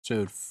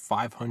episode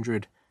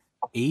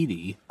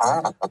 580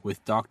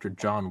 with Dr.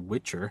 John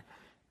Witcher.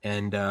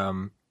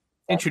 And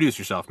introduce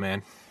yourself,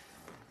 man.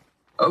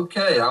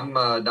 Okay, I'm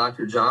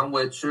Dr. John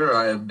Witcher.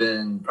 I have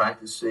been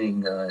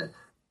practicing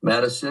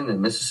medicine in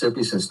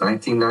Mississippi since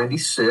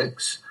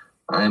 1996.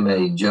 I'm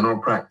a general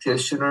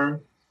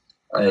practitioner.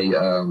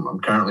 I'm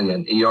currently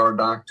an ER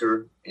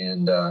doctor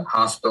and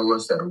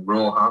hospitalist at a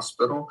rural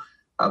hospital.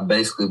 I've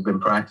basically been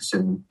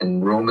practicing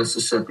in rural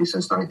Mississippi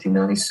since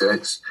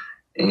 1996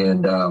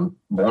 and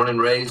born and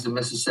raised in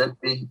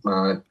Mississippi.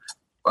 My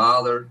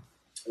father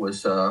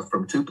was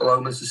from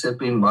Tupelo,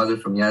 Mississippi, mother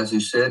from Yazoo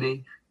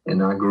City,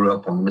 and I grew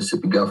up on the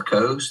Mississippi Gulf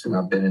Coast, and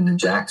I've been in the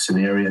Jackson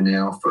area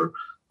now for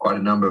quite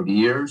a number of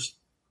years.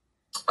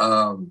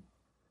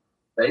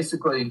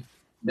 Basically,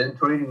 been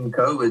treating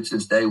COVID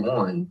since day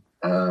one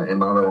in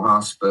my little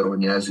hospital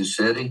in Yazoo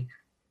City.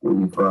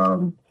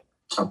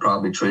 I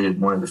probably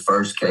treated one of the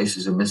first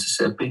cases in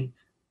Mississippi,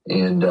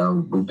 and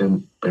we've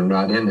been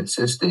right in it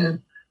since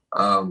then.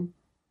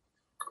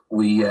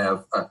 We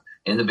have,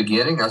 in the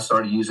beginning, I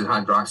started using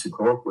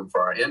hydroxychloroquine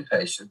for our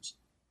inpatients.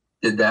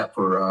 Did that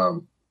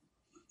for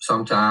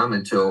some time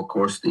until, of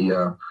course,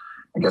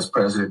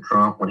 President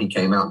Trump, when he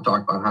came out and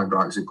talked about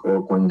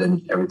hydroxychloroquine,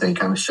 then everything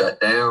kind of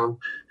shut down.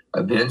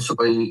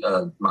 Eventually,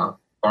 my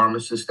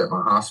pharmacist at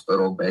my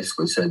hospital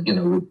basically said,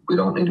 we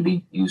don't need to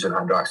be using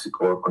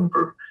hydroxychloroquine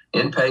for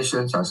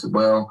inpatients. I said,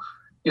 well,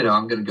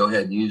 I'm going to go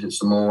ahead and use it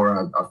some more.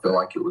 I feel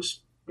like it was,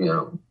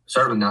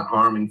 certainly not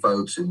harming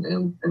folks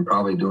and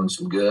probably doing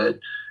some good.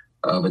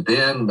 But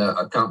then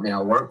a company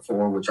I work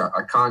for, which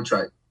I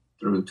contract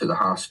through to the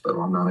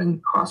hospital, I'm not a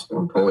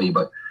hospital employee,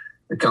 but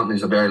the company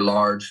is a very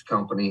large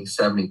company,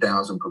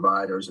 70,000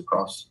 providers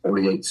across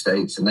 48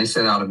 states. And they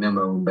sent out a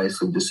memo and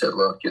basically just said,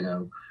 look,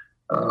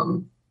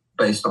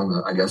 based on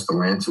the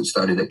Lancet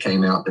study that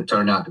came out that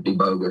turned out to be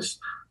bogus,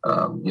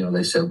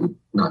 they said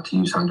not to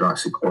use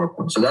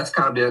hydroxychloroquine. So that's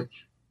kind of it.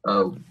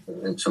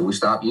 And so we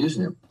stopped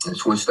using it and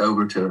switched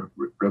over to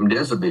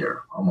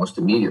remdesivir almost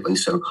immediately.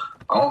 So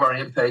all of our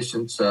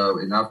inpatients,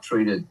 and I've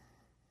treated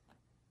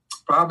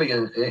probably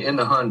in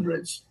the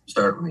hundreds,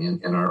 certainly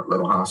in our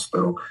little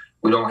hospital.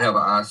 We don't have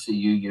an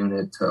ICU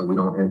unit. We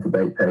don't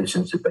intubate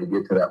patients. If they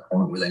get to that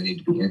point where they need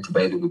to be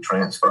intubated, we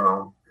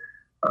transfer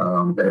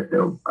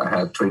them. I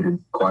have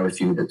treated quite a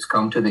few that's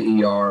come to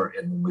the ER,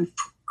 and we've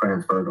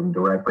transferred them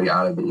directly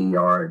out of the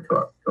ER into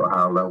a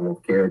higher level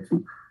of care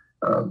to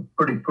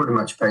pretty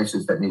much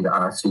patients that need an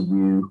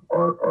ICU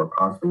or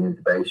possibly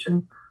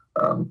intubation.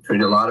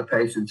 Treat a lot of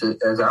patients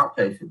as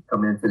outpatients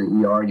come into the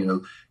ER.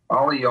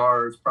 All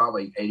ERs,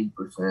 probably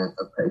 80%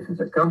 of patients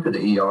that come to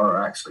the ER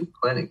are actually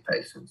clinic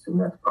patients,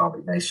 and that's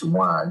probably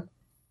nationwide.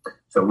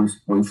 So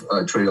we've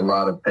treated a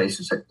lot of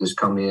patients that just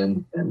come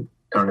in and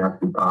turn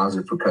out to be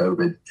positive for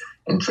COVID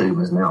and treat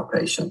them as an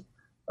outpatient.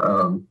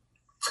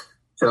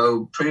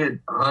 So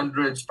treated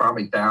hundreds,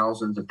 probably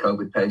thousands of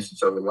COVID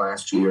patients over the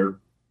last year.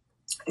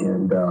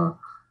 And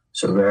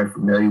so very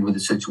familiar with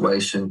the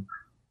situation.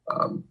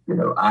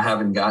 I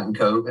haven't gotten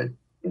COVID.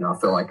 I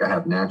feel like I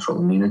have natural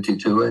immunity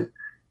to it.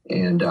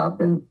 And I've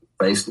been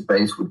face to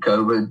face with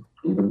COVID,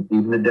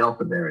 even the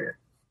Delta variant,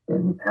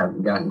 and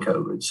haven't gotten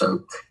COVID.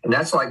 So, and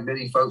that's like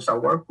many folks I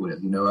work with,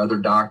 other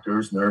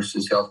doctors,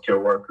 nurses, healthcare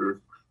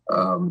workers.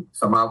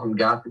 Some of them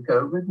got the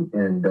COVID,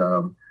 and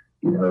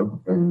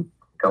and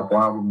a couple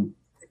of them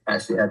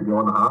actually had to go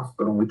in the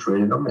hospital. We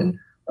treated them, and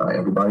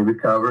everybody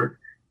recovered.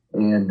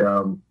 And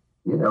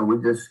we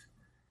just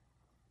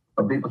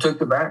people took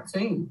the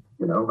vaccine,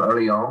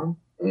 early on,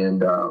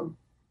 and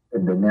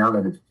then now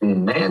that it's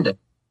being mandated,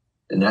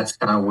 and that's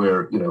kind of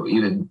where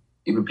even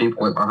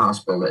people at my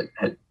hospital that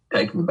had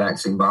taken the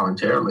vaccine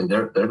voluntarily,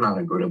 they're not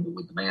agreeable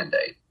with the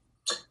mandate.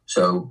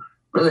 So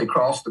really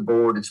across the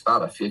board, it's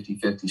about a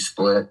 50-50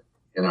 split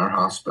in our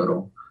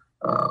hospital,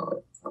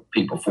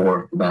 people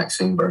for the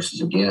vaccine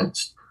versus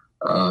against.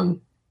 And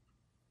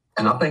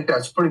I think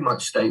that's pretty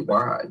much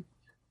statewide,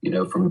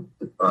 from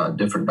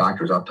different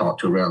doctors I've talked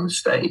to around the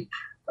state.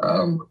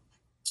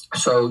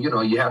 So,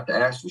 you have to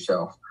ask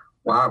yourself,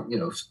 why,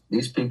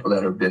 these people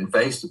that have been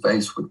face to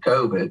face with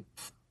COVID,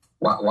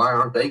 why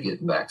aren't they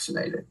getting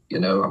vaccinated?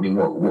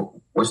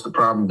 What's the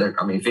problem there?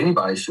 If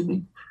anybody should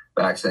be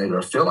vaccinated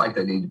or feel like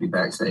they need to be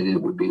vaccinated,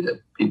 it would be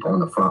the people on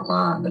the front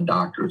line, the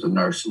doctors, the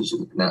nurses,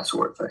 and that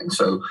sort of thing.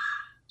 So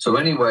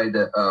anyway,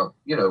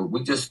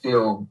 we just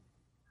feel,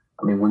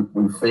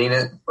 we've seen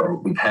it or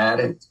we've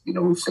had it.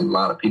 We've seen a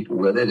lot of people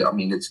with it.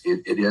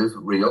 It is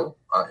real.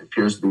 It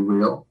appears to be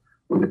real.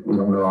 We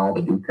don't know all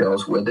the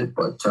details with it,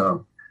 but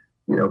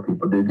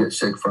people do get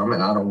sick from it.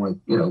 I don't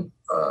want,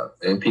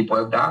 and people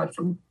have died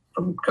from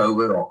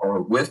COVID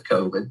or with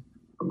COVID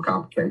from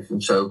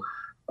complications. So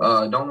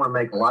I don't want to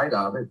make light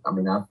of it. I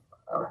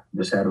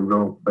just had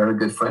a very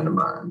good friend of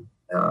mine.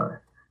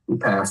 He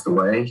passed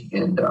away,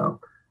 and I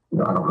don't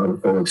know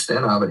the full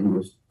extent of it.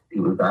 He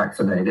was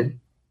vaccinated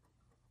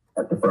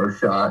at the first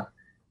shot,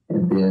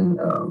 and then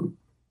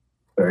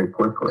very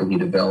quickly he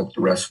developed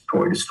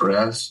respiratory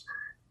distress.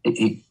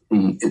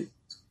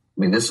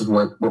 This is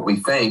what we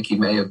think. He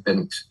may have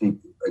been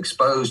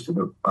exposed to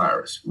the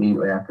virus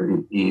immediately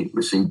after he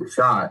received the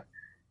shot,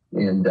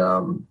 and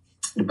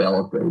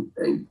developed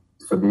a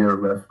severe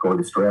respiratory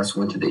distress,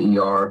 went to the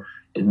ER,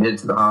 admitted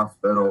to the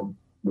hospital.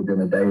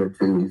 Within a day or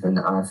two, he's in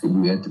the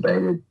ICU,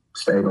 intubated,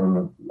 stayed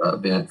on the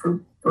vent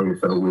for 3 or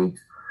so weeks,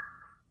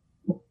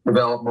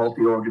 developed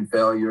multi-organ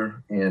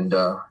failure, and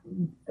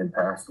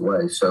passed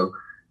away. So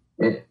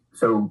we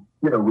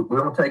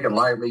don't take it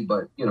lightly,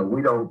 but,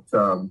 we don't,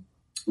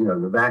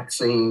 the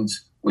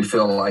vaccines, we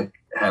feel like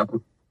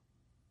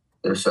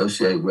they're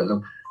associated with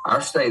them.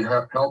 Our state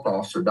health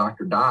officer,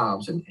 Dr.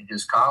 Dobbs, and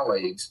his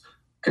colleagues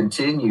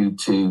continue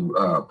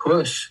to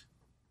push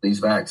these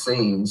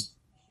vaccines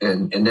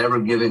and never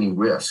give any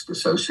risk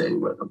associated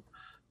with them.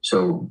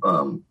 So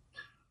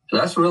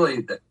that's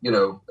really,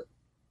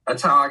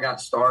 that's how I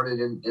got started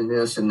in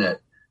this, and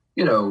that,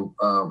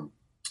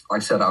 like I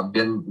said, I've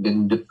been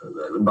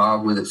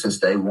involved with it since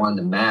day one.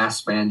 The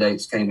mask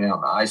mandates came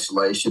out, the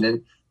isolation,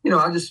 and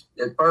I just,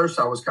 at first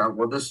I was kind of,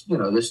 well,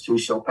 this too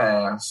shall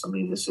pass. I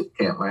mean, it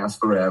can't last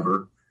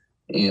forever,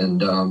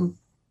 and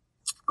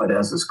but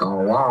as it's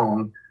gone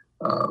along,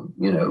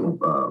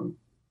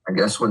 I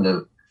guess when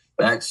the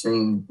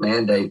vaccine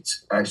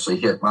mandates actually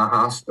hit my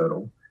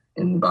hospital,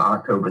 and by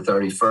October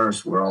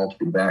 31st, we're all to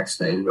be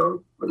vaccinated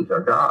or lose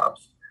our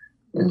jobs.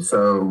 And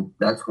so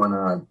that's when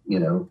I,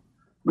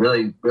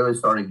 really, really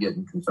started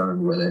getting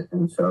concerned with it.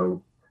 And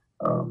so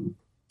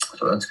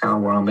that's kind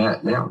of where I'm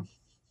at now.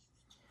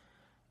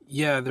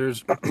 Yeah,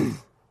 there's,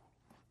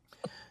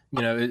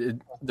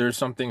 there's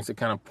some things that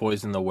kind of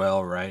poison the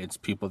well, right? It's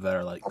people that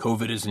are like,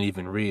 COVID isn't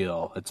even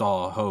real. It's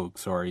all a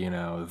hoax, or,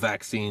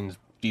 vaccines,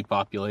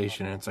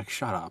 depopulation. And it's like,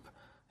 shut up.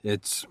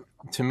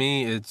 To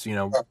me, it's,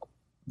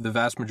 the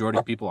vast majority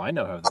of people I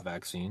know have the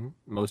vaccine.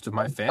 Most of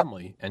my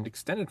family and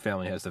extended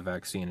family has the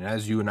vaccine. And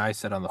as you and I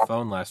said on the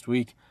phone last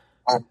week,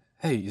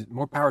 hey,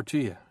 more power to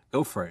you.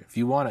 Go for it. If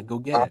you want it, go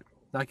get it.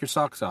 Knock your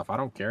socks off. I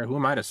don't care. Who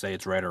am I to say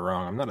it's right or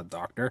wrong? I'm not a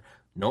doctor.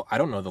 No, I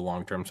don't know the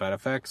long-term side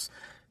effects.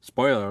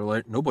 Spoiler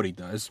alert, nobody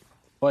does.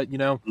 But,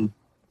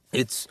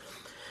 it's,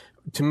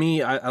 to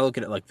me, I look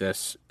at it like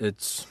this.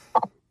 It's,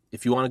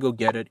 if you want to go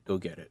get it, go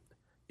get it.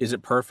 Is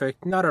it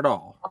perfect? Not at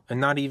all. And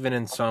not even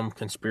in some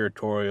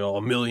conspiratorial,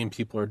 1 million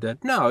people are dead.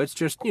 No, it's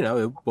just,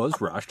 it was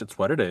rushed. It's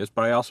what it is.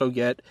 But I also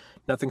get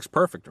nothing's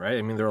perfect, right?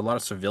 I mean, there are a lot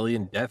of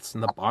civilian deaths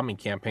in the bombing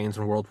campaigns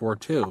in World War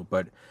II.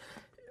 But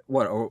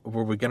were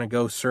we going to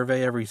go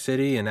survey every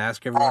city and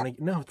ask everyone?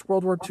 No, it's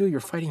World War II. You're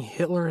fighting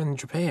Hitler in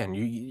Japan.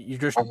 You're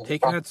just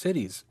taking out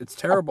cities. It's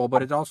terrible,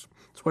 but it's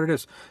what it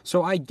is.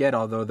 So I get,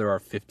 although there are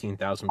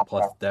 15,000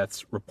 plus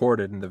deaths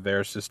reported in the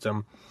VAERS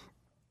system,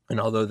 and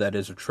although that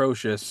is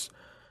atrocious,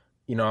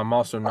 I'm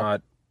also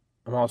not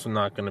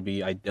going to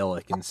be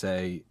idyllic and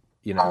say,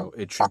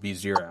 it should be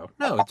zero.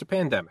 No, it's a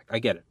pandemic. I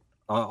get it.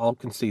 I'll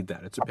concede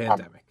that. It's a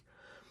pandemic.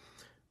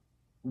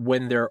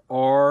 When there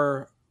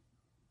are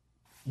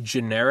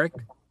generic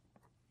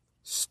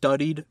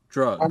studied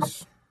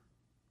drugs,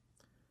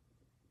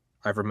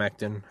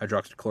 ivermectin,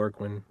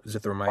 hydroxychloroquine,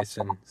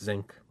 azithromycin,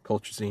 zinc,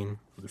 colchicine,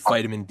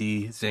 vitamin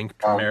D, zinc,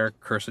 turmeric,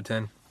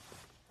 quercetin,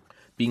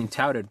 being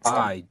touted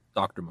by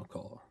Dr.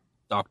 McCullough,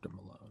 Dr.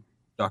 Malone,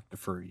 Dr.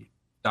 Fareed,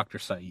 Dr.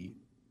 Saeed,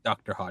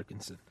 Dr.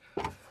 Hodgkinson,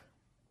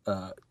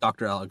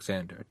 Dr.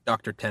 Alexander,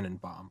 Dr.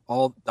 Tenenbaum,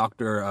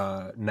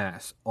 Dr.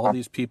 Nass, all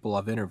these people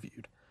I've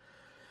interviewed.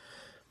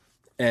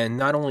 And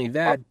not only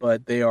that,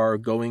 but they are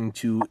going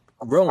to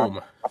Rome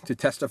to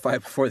testify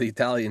before the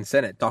Italian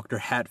Senate, Dr.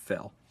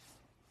 Hatfill.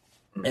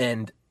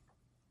 And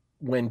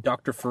when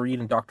Dr. Fareed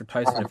and Dr.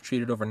 Tyson have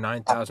treated over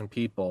 9,000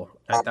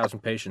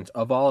 patients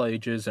of all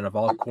ages and of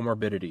all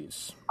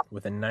comorbidities,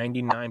 with a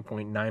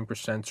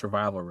 99.9%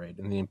 survival rate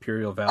in the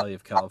Imperial Valley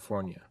of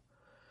California.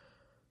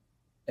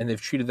 And they've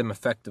treated them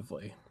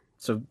effectively.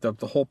 So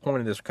the whole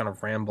point of this kind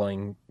of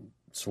rambling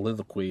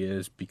soliloquy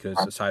is, because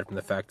aside from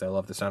the fact I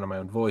love the sound of my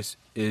own voice,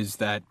 is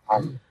that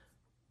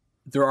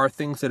there are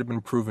things that have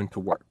been proven to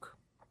work.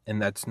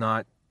 And that's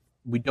not,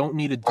 we don't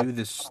need to do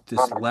this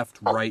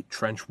left-right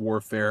trench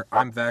warfare.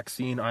 I'm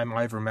vaccine, I'm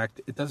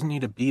ivermectin. It doesn't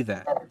need to be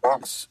that.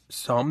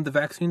 The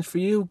vaccine's for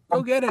you,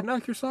 go get it,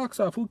 knock your socks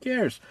off, who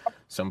cares?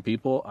 Some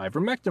people,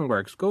 ivermectin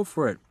works, go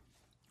for it.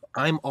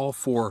 I'm all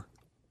for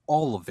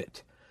all of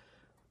it.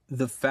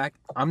 The fact,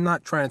 I'm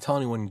not trying to tell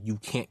anyone you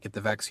can't get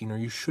the vaccine or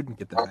you shouldn't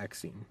get the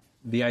vaccine.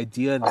 The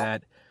idea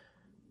that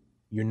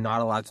you're not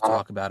allowed to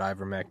talk about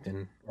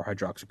ivermectin or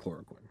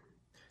hydroxychloroquine,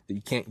 that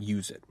you can't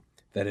use it,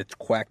 that it's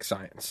quack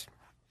science.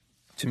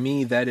 To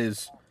me,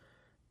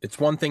 it's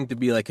one thing to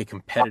be like a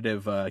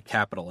competitive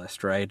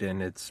capitalist, right?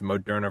 And it's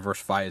Moderna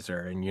versus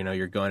Pfizer, and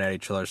you're going at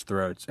each other's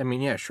throats. I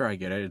mean, yeah, sure, I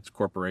get it. It's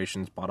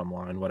corporations, bottom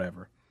line,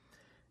 whatever.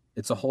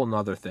 It's a whole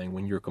nother thing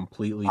when you're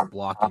completely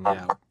blocking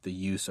out the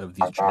use of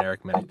these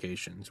generic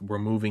medications. We're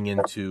moving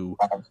into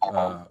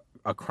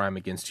a crime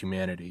against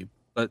humanity.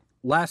 But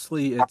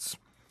lastly,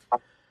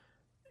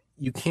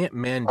 you can't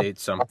mandate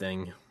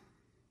something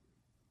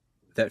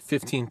that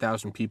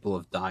 15,000 people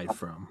have died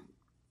from,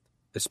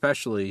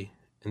 especially,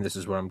 and this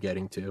is what I'm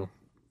getting to,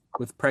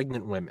 with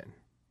pregnant women.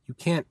 You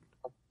can't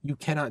You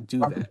cannot do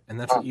that. And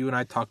that's what you and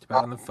I talked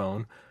about on the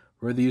phone,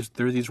 where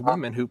there are these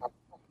women who,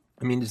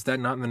 I mean, is that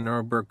not in the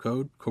Nuremberg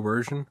Code,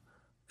 coercion?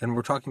 And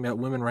we're talking about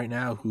women right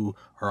now who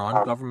are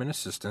on government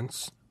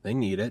assistance. They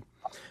need it.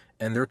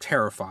 And they're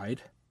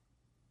terrified.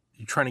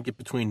 You're trying to get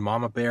between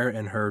Mama Bear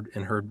and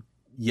her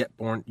yet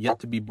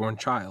to be born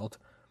child,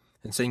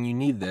 and saying you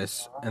need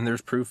this. And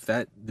there's proof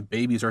that the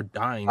babies are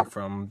dying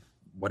from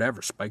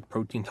whatever, spike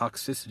protein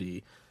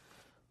toxicity.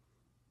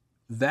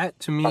 That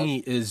to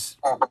me is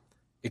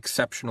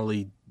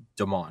exceptionally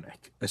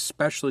demonic,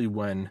 especially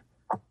when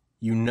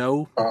you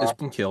know this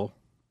can kill.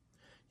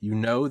 You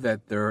know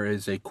that there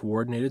is a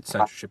coordinated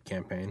censorship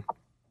campaign,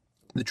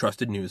 the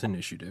Trusted News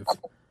Initiative.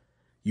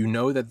 You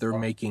know that they're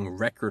making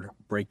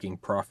record-breaking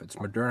profits.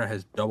 Moderna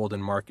has doubled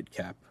in market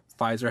cap.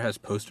 Pfizer has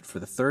posted for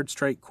the third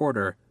straight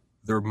quarter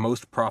their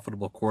most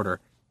profitable quarter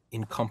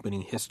in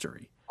company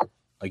history.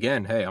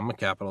 Again, hey, I'm a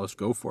capitalist,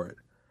 go for it.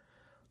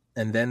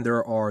 And then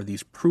there are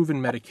these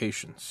proven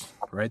medications,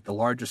 right? The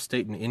largest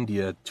state in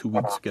India 2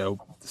 weeks ago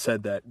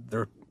said that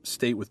their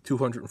state with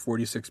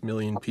 246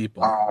 million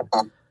people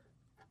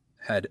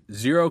had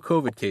 0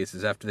 COVID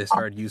cases after they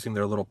started using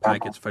their little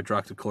packets of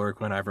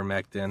hydroxychloroquine,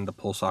 ivermectin, the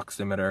pulse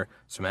oximeter,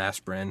 some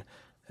aspirin,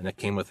 and it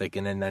came with like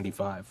an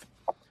N95.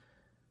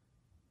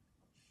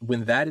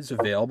 When that is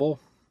available,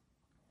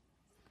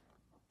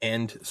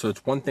 and so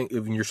it's one thing,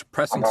 when you're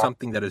suppressing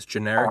something that is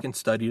generic and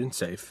studied and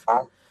safe,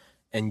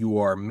 and you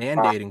are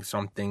mandating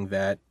something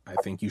that I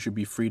think you should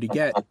be free to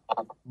get,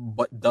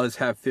 but does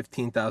have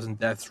 15,000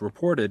 deaths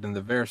reported in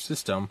the VAERS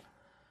system,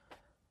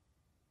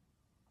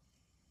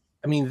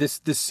 I mean, this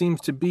seems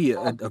to be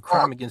a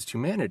crime against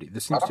humanity.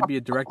 This seems to be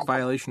a direct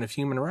violation of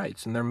human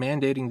rights, and they're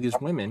mandating these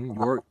women,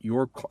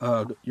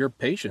 your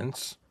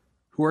patients,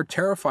 who are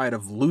terrified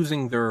of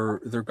losing their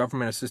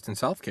government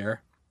assistance healthcare,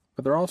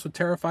 but they're also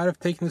terrified of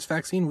taking this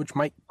vaccine, which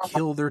might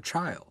kill their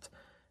child.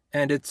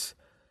 And it's,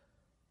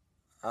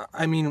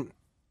 I mean,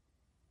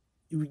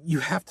 you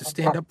have to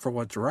stand up for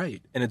what's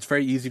right. And it's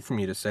very easy for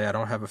me to say, I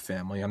don't have a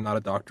family, I'm not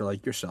a doctor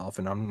like yourself,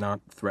 and I'm not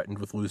threatened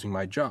with losing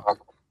my job.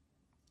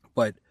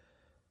 But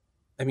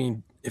I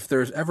mean, if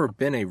there's ever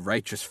been a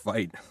righteous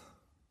fight,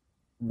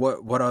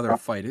 what other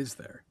fight is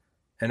there?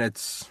 And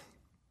it's,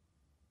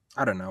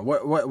 I don't know.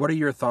 What are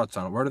your thoughts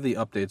on it? What are the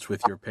updates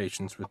with your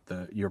patients, with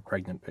your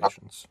pregnant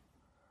patients?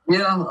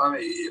 Yeah, I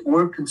mean,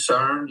 we're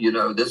concerned. You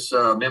know, this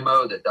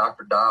memo that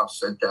Dr. Dobbs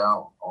sent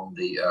out on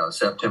the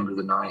September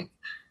the 9th,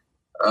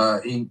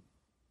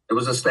 it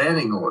was a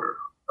standing order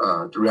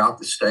throughout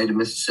the state of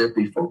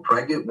Mississippi for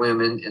pregnant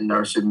women and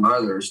nursing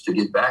mothers to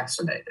get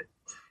vaccinated.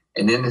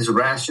 And in his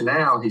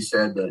rationale, he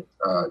said that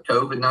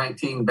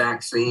COVID-19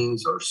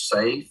 vaccines are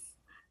safe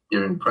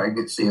during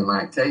pregnancy and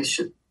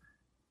lactation.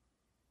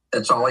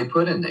 That's all he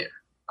put in there.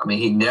 I mean,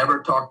 he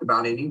never talked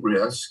about any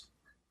risk.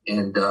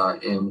 And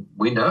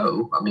we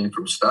know, I mean,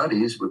 from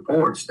studies,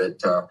 reports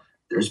that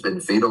there's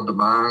been fetal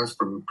demise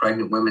from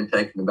pregnant women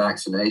taking the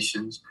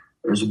vaccinations.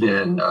 There's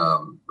been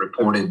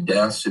reported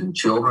deaths in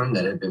children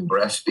that have been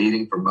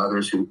breastfeeding from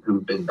mothers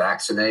who've been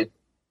vaccinated.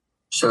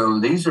 So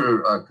these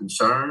are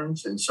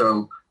concerns. And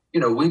so, you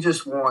know, we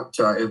just want,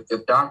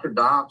 if Dr.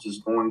 Dobbs is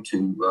going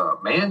to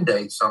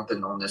mandate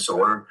something on this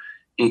order,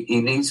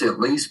 he needs to at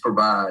least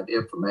provide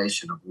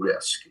information of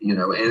risk, you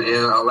know, and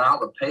allow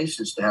the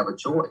patients to have a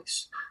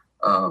choice,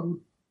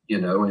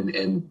 you know,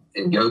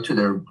 and go to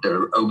their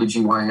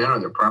OBGYN or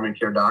their primary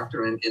care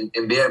doctor and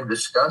be able to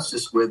discuss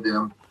this with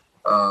them,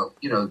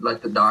 you know,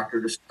 let the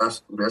doctor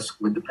discuss the risk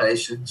with the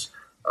patients,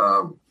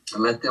 and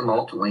let them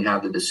ultimately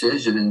have the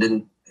decision,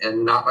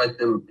 and not let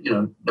them, you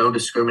know, no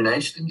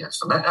discrimination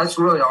against them. That's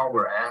really all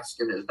we're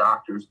asking as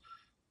doctors.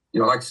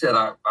 You know, like I said,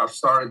 I've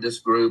started this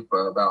group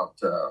about,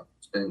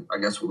 I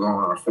guess we're going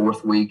on our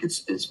 4th week.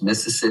 It's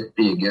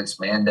Mississippi Against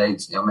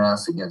Mandates,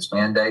 MS Against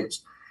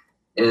Mandates.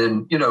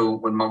 And, you know,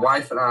 when my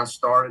wife and I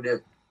started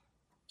it,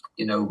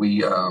 you know,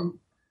 we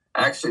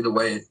actually the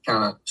way it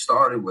kind of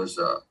started was,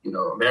 you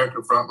know,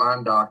 American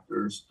Frontline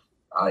Doctors.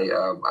 I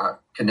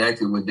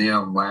connected with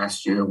them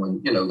last year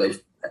when, you know, they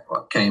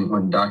came,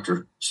 when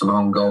Dr.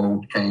 Simone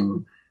Gold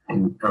came,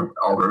 and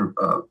all her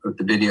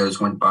the videos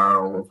went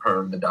viral of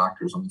her and the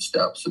doctors on the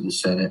steps of the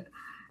Senate.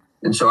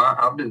 And so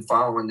I've been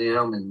following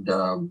them,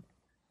 and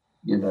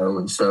you know,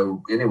 and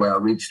so anyway, I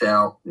reached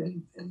out,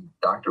 and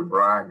Dr.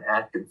 Brian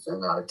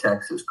Atkinson out of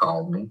Texas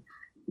called me,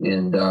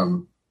 and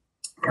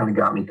kind of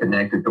got me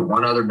connected to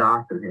one other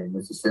doctor here in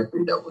Mississippi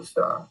that was,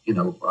 you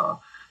know,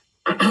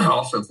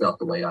 also felt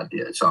the way I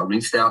did. So I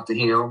reached out to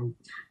him,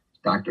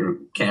 Dr.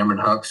 Cameron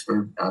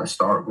Huxford out of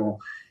Starkville,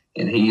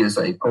 and he is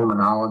a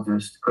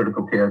pulmonologist,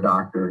 critical care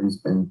doctor. He's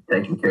been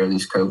taking care of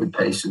these COVID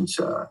patients,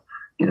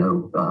 you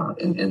know,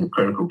 in the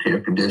critical care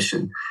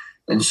condition.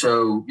 And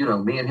so, you know,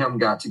 me and him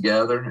got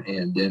together,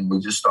 and then we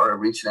just started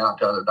reaching out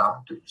to other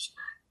doctors.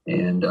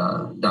 And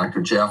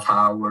Dr. Jeff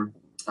Howard,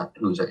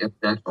 who's an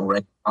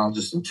interventional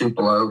radiologist in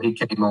Tupelo, he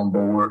came on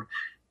board,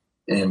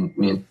 and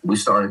we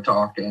started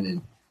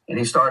talking, and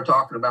he started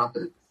talking about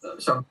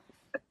some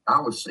I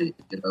was seeing.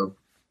 You know,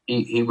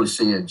 he was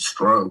seeing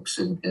strokes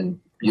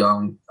in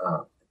young,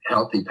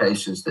 healthy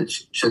patients that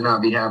should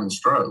not be having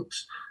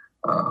strokes,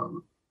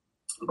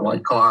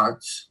 blood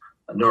clots,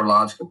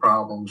 neurological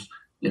problems.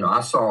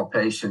 I saw a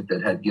patient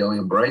that had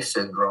Guillain-Barré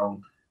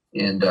syndrome,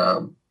 and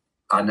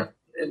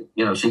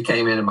she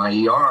came in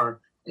my ER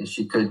and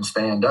she couldn't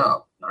stand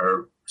up.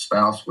 Her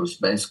spouse was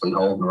basically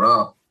holding her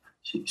up.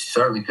 She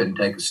certainly couldn't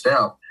take a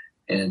step.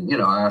 And,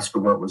 I asked her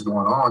what was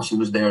going on. She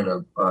was there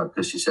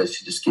because she said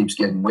she just keeps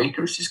getting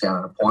weaker. She's got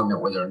an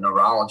appointment with her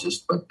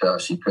neurologist,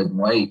 but she couldn't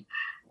wait.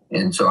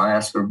 And so I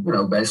asked her,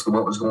 basically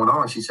what was going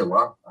on. She said,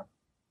 well, I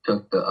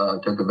took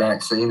the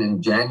vaccine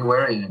in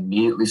January and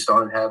immediately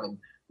started having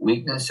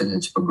weakness, and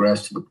it's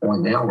progressed to the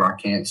point now where I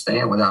can't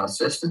stand without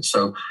assistance.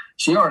 So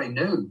she already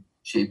knew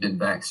she'd been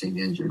vaccine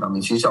injured. I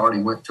mean, she's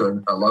already went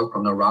to a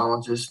local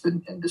neurologist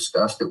and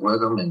discussed it with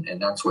them,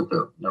 and that's what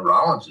the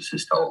neurologist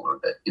has told her,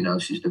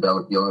 that, she's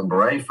developed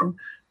Guillain-Barré from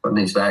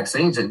these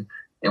vaccines. And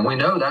we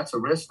know that's a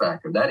risk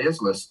factor. That is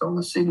listed on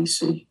the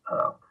CDC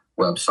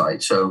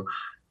website. So,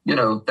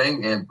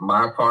 and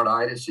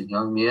myocarditis in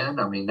young men,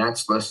 I mean,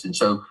 that's listed.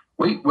 So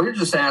we're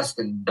just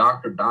asking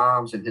Dr.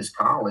 Dobbs and his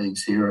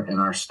colleagues here in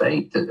our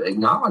state to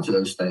acknowledge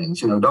those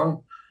things.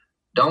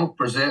 Don't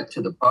present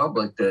to the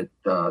public that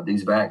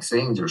these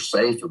vaccines are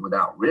safe and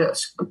without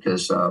risk,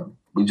 because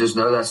we just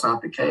know that's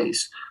not the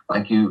case.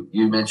 Like you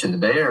mentioned the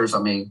bears. I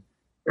mean,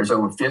 there's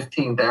over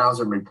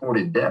 15,000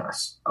 reported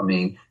deaths. I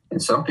mean,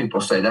 and some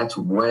people say that's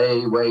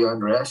way, way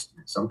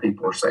underestimated. Some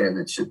people are saying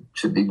it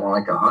should be more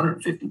like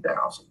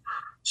 150,000.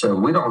 So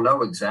we don't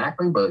know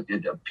exactly, but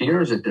it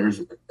appears that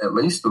there's at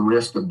least the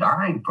risk of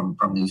dying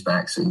from these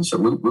vaccines. So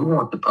we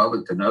want the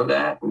public to know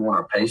that. We want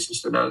our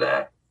patients to know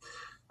that.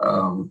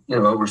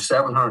 Over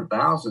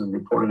 700,000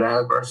 reported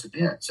adverse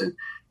events.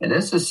 And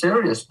this is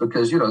serious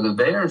because, the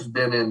VAERS have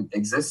been in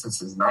existence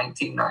since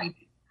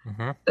 1990.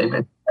 Mm-hmm. They've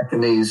been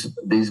tracking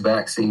these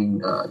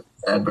vaccine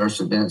adverse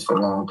events for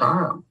a long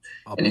time.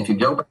 If you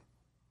go back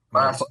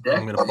last decade...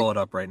 I'm going to pull it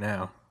up right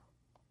now.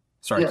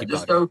 Sorry, keep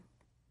just talking.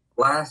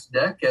 Last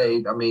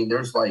decade, I mean,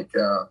 there's like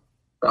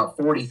about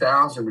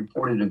 40,000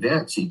 reported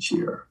events each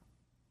year.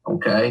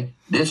 Okay?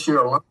 This year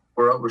alone,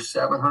 we're over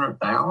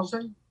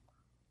 700,000.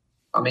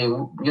 I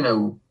mean,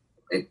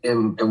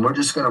 and we're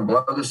just going to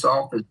blow this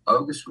off as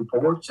bogus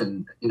reports,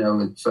 and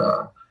it's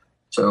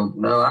so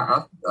no.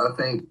 I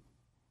think,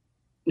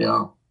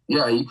 yeah,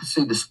 you can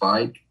see the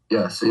spike.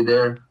 Yeah, see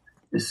there,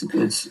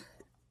 it's.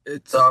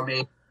 So I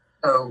mean,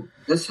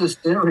 this is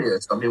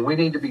serious. I mean, we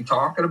need to be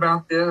talking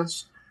about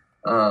this.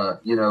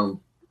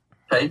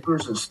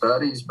 Papers and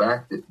studies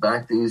back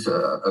these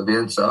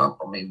events up.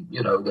 I mean,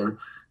 there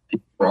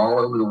people all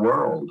over the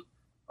world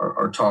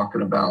are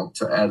talking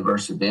about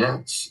adverse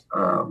events.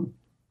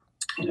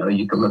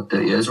 You can look to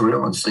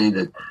Israel and see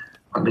that,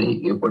 I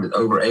mean,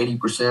 over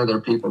 80% of their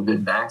people have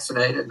been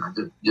vaccinated. I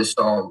just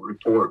saw a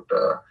report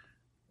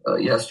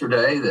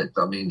yesterday that,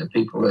 I mean, the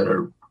people that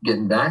are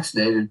getting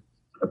vaccinated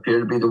appear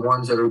to be the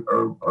ones that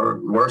are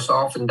worse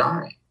off and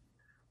dying.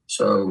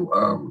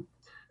 So,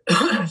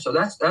 so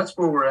that's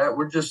where we're at.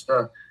 We're just,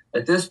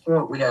 at this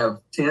point, we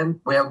have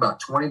about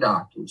 20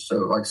 doctors. So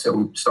like I said,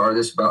 we started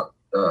this about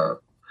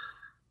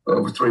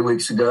over 3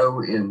 weeks ago,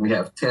 and we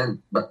have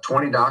about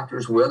 20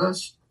 doctors with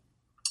us.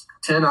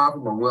 10 of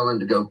them are willing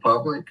to go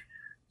public.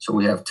 So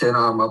we have 10 of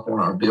them up on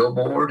our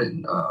billboard,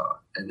 and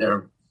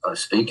they're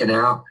speaking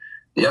out.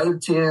 The other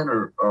 10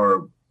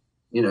 are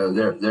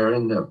they're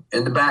in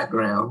the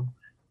background,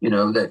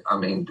 that, I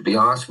mean, to be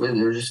honest with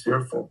you, they're just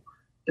fearful.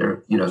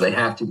 They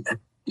have to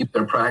keep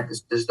their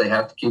practices. They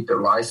have to keep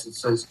their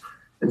licenses.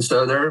 And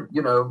so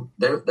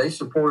they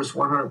support us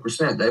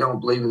 100%. They don't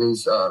believe in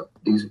these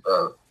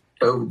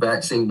COVID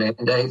vaccine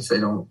mandates. They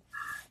don't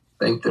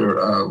think they're,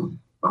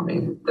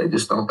 they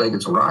just don't think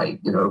it's right.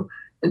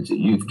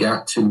 You've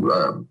got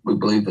to, we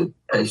believe that the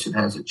patient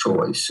has a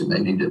choice, and they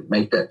need to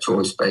make that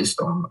choice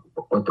based on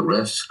what the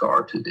risks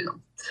are to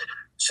them.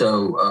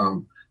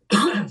 So,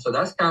 so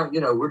that's kind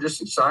of, we're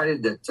just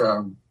excited that,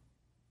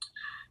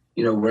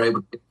 we're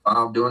able to get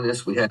involved doing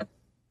this. We have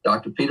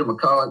Dr. Peter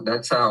McCullough.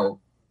 That's how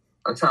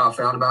I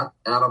found out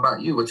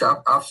about you, which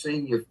I've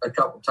seen you a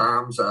couple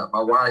times.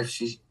 My wife,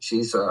 she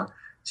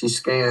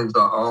scans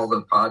all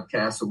the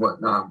podcasts and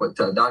whatnot. But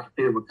Dr.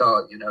 Peter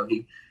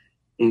McCullough,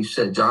 he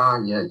said,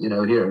 John, here,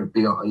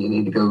 you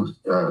need to go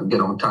get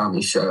on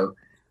Tommy's show.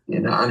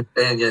 And I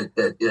understand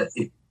that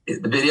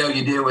the video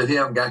you did with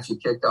him got you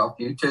kicked off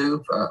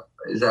YouTube.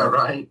 Is that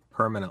right?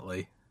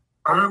 Permanently.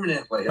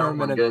 Permanently. Oh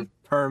my goodness.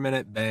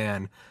 Permanent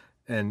ban.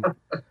 And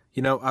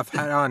I've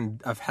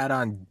had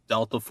on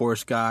Delta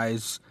Force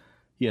guys,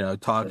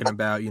 talking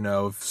about,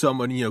 if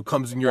someone,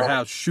 comes in your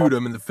house, shoot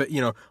them in the face,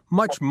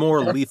 much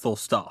more lethal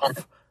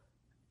stuff.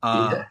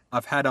 Yeah.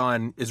 I've had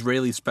on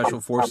Israeli Special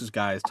Forces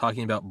guys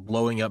talking about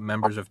blowing up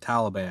members of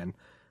Taliban.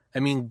 I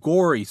mean,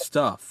 gory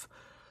stuff.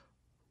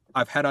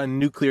 I've had on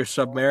nuclear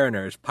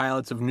submariners,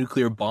 pilots of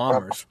nuclear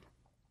bombers.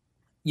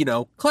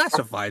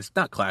 Classified,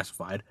 not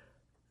classified.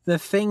 The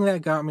thing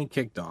that got me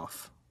kicked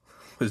off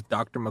was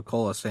Dr.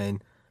 McCullough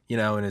saying,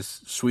 in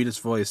his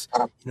sweetest voice,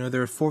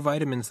 there are 4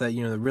 vitamins that,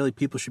 that really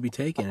people should be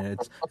taking.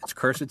 It's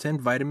quercetin,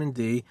 vitamin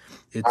D,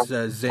 it's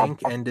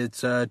zinc, and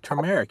it's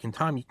turmeric. And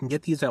Tom, you can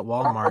get these at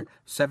Walmart,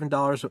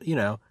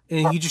 $7,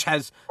 and he just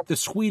has the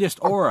sweetest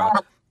aura.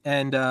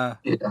 And I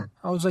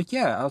was like,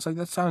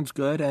 that sounds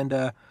good. And,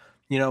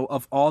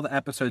 of all the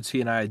episodes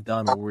he and I had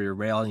done where we were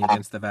railing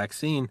against the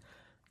vaccine,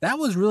 that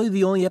was really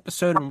the only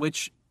episode in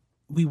which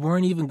we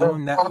weren't even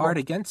going that hard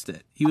against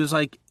it. He was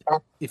like,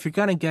 if you're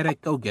going to get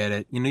it, go get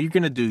it. You're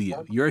going to do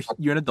you. You're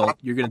an adult.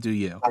 You're going to do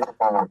you.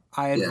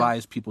 I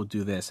advise people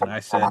do this. And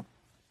I said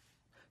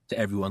to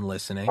everyone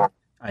listening,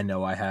 I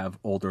know I have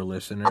older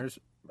listeners.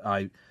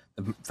 The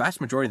vast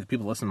majority of the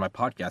people listening to my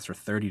podcast are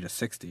 30 to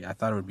 60. I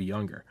thought it would be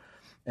younger.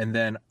 And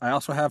then I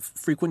also have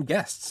frequent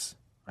guests.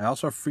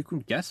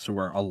 who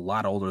are a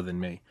lot older than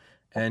me.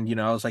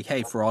 And, I was like,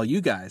 hey, for all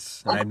you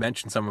guys, and I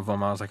mentioned some of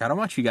them, I was like, I don't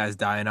want you guys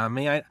dying on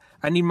me.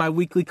 I need my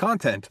weekly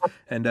content.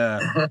 And,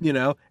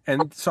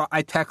 and so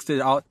I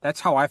texted,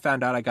 that's how I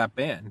found out I got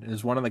banned.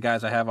 Is one of the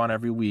guys I have on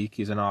every week.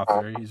 He's an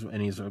author. He's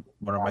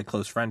one of my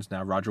close friends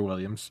now, Roger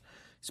Williams.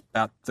 He's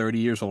about 30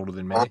 years older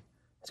than me.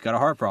 He's got a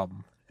heart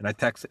problem. And I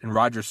texted, and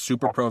Roger's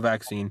super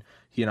pro-vaccine.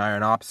 He and I are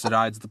on opposite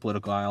sides of the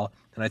political aisle.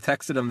 And I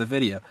texted him the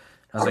video.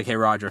 I was like, hey,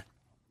 Roger,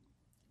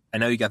 I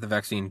know you got the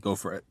vaccine. Go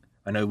for it.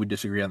 I know we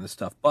disagree on this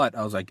stuff, but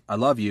I was like, I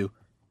love you.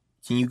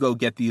 Can you go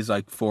get these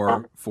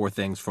four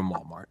things from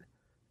Walmart?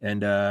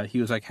 And he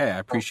was like, hey, I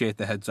appreciate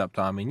the heads up,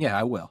 Tommy. And yeah,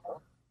 I will.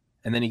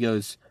 And then he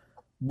goes,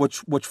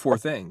 which 4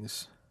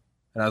 things?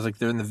 And I was like,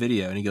 they're in the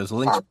video. And he goes,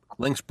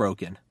 link's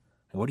broken.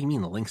 And what do you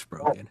mean the link's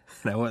broken?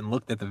 And I went and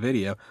looked at the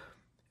video,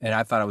 and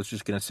I thought I was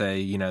just going to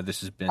say,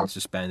 this has been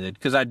suspended,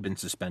 because I'd been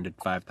suspended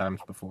 5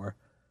 times before.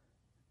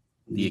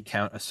 The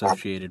account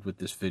associated with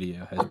this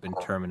video has been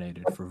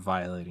terminated for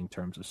violating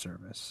terms of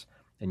service.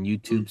 And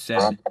YouTube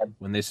said,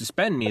 when they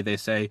suspend me, they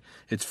say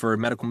it's for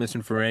medical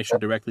misinformation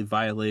directly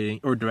violating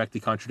or directly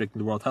contradicting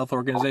the World Health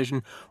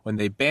Organization. When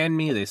they ban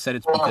me, they said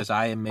it's because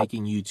I am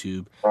making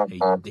YouTube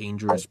a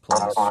dangerous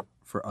place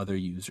for other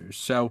users.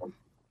 So,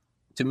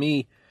 to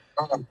me,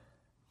 I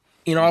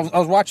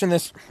was watching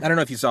this. I don't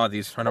know if you saw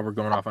these. I know we're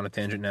going off on a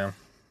tangent now.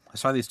 I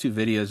saw these 2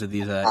 videos of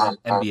these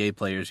NBA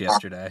players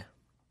yesterday.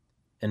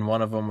 And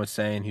one of them was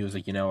saying, he was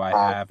like,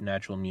 I have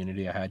natural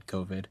immunity. I had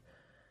COVID.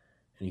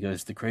 And he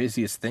goes, the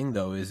craziest thing,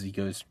 though, is he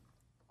goes,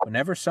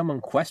 whenever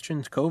someone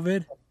questions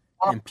COVID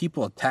and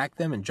people attack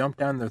them and jump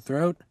down their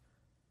throat,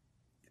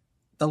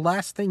 the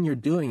last thing you're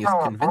doing is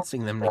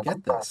convincing them to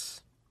get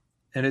this.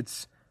 And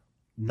it's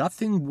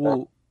nothing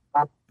will.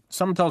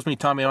 Someone tells me,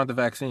 Tommy, I want the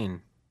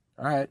vaccine.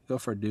 All right, go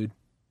for it, dude.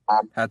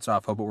 Hats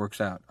off. Hope it works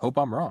out. Hope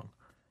I'm wrong.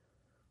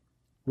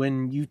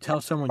 When you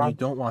tell someone you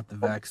don't want the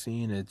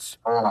vaccine, it's,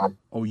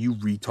 oh, you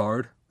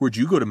retard. Where'd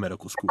you go to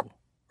medical school?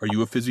 Are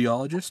you a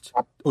physiologist?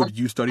 Oh, did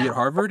you study at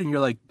Harvard? And you're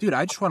like, dude,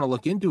 I just want to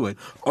look into it.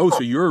 Oh, so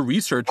you're a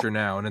researcher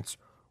now. And it's,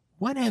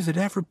 when has it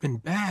ever been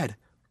bad?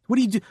 What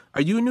do you do? Are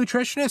you a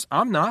nutritionist?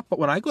 I'm not. But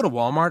when I go to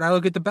Walmart, I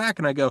look at the back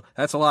and I go,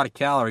 that's a lot of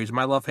calories.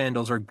 My love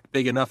handles are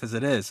big enough as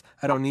it is.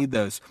 I don't need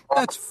those.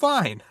 That's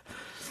fine.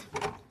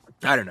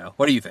 I don't know.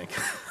 What do you think?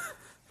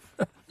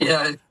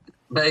 Yeah, it's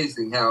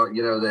amazing how,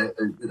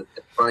 the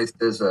price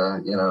is,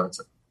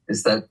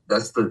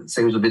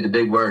 seems to be the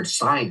big word,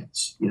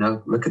 science.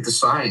 Look at the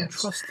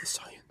science. Trust the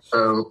science.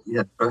 So,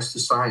 trust the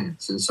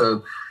science. And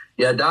so,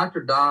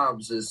 Dr.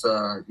 Dobbs is,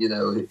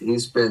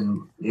 he's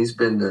been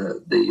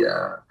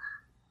the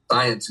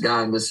science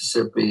guy in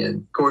Mississippi.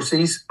 And of course,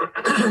 he's,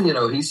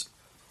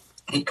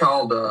 he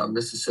called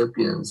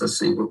Mississippians, let's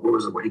see, what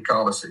was it? What he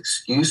called us?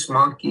 Excuse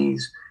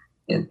monkeys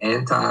and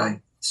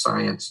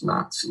anti-science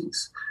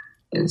Nazis.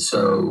 And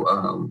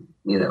so,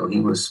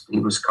 he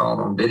was caught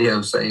on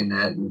video saying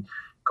that. And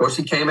of course,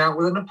 he came out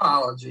with an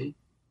apology,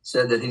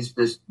 said that he's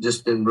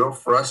just been real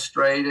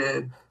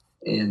frustrated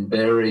and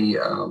very,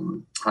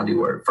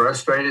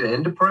 frustrated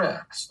and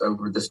depressed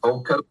over this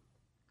whole COVID.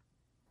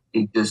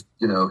 He just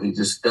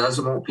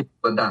doesn't want people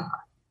to die.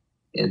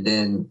 And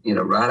then,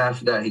 right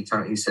after that,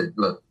 he said,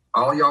 look,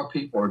 all y'all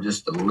people are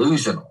just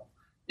delusional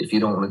if you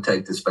don't want to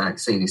take this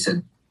vaccine. He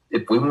said,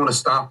 if we want to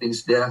stop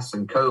these deaths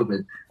and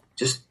COVID,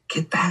 just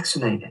get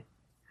vaccinated.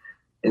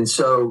 And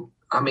so,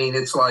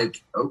 it's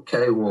like,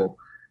 okay, well,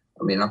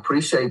 I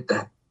appreciate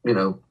that,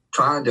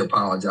 trying to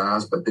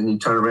apologize, but then you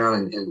turn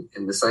around and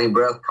in the same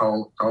breath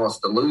call us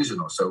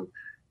delusional. So,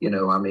 we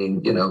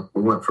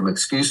went from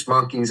excuse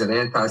monkeys and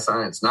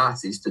anti-science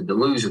Nazis to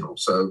delusional.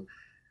 So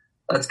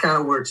that's kind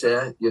of where it's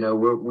at.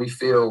 We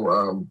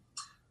feel,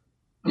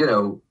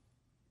 like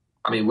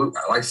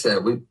I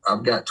said,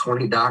 I've got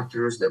 20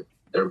 doctors that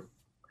they're,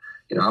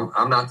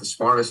 I'm not the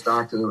smartest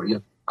doctor.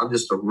 I'm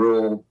just a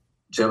rural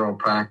general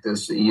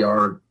practice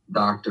ER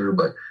doctor,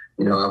 but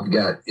I've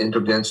got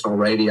interventional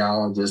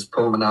radiologists,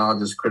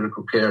 pulmonologists,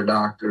 critical care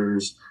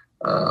doctors,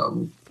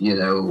 and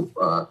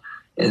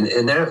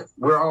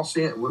we're all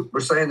we're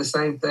saying the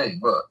same thing.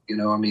 Look,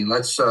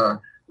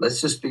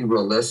 let's just be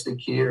realistic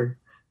here.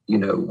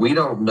 We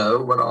don't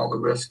know what all the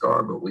risks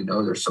are, but we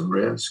know there's some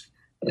risk,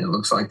 and it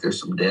looks like there's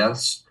some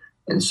deaths.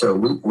 And so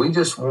we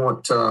just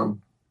want,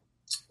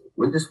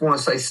 we just want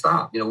to say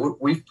stop.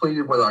 We've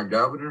pleaded with our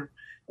governor,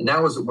 and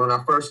that was when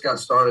I first got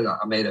started.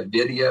 I made a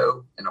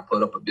video and I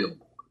put up a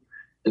billboard.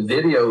 The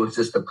video was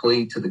just a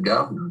plea to the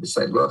governor to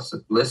say,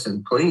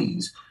 listen,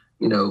 please,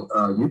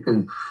 you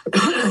can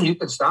you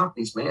can stop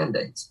these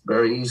mandates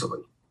very easily.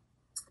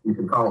 You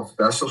can call a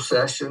special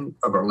session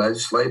of our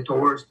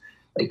legislators.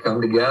 They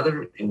come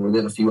together, and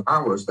within a few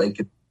hours, they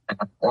can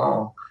pass a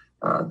law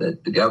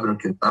that the governor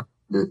can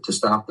to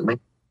stop the mandate.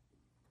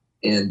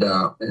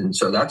 And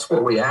so that's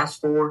what we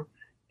asked for.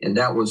 And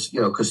that was,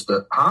 because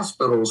the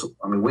hospitals,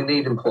 we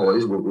need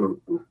employees. A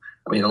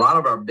lot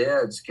of our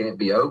beds can't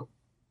be open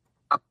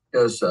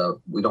because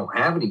we don't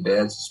have any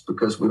beds. It's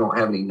because we don't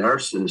have any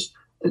nurses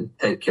to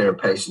take care of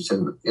patients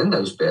in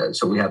those beds.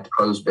 So we have to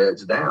close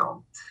beds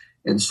down.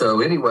 And so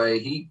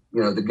anyway,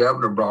 the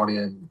governor brought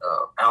in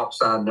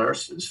outside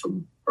nurses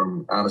from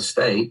out of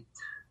state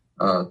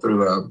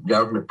through a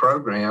government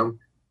program,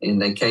 and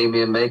they came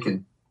in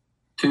making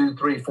 2,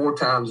 3, 4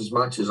 times as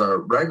much as our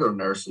regular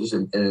nurses,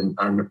 and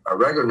our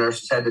regular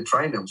nurses had to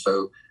train them.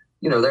 So,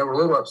 they were a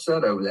little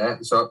upset over that.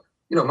 And so,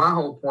 my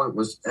whole point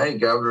was, hey,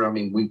 Governor,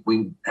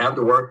 we have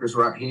the workers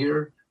right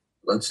here.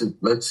 Let's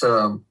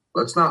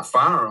not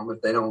fire them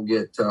if they don't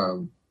get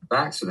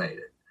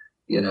vaccinated.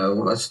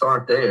 Let's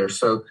start there.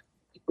 So,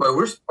 well,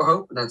 we're still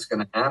hoping that's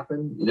going to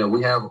happen.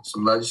 We have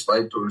some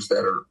legislators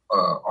that are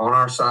on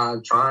our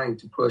side trying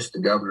to push the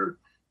governor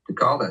to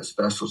call that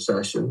special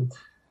session.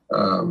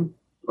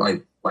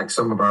 Like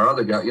some of our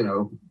other guys,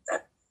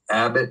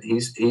 Abbott,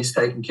 he's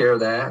taking care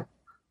of that.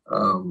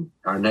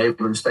 Our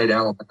neighboring state,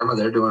 Alabama,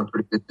 they're doing a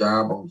pretty good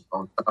job on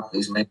top of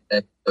these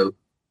mandates. So,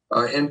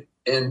 our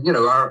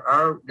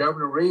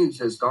Governor Reeves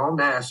has gone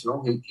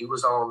national. He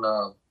was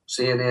on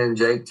CNN,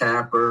 Jake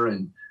Tapper,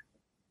 and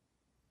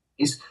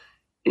he's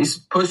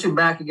pushing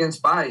back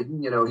against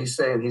Biden. He's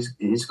saying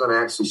he's going to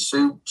actually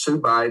sue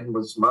Biden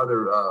with some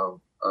other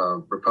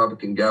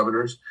Republican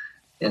governors,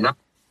 and I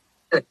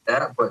take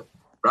that. But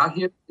right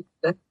here,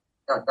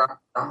 got Dr.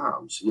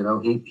 Dobbs.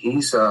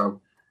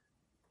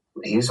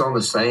 He's on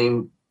the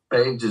same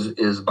page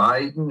as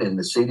Biden and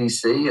the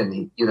CDC,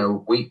 and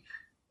we've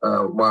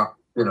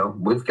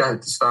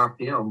got to stop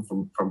him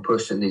from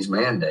pushing these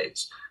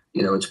mandates.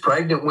 It's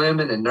pregnant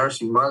women and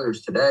nursing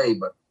mothers today,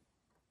 but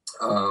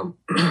I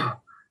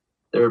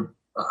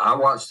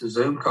watched a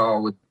Zoom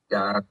call with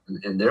guys,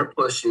 and they're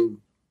pushing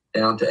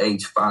down to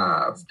age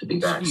 5 to be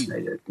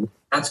vaccinated.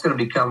 That's going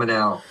to be coming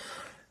out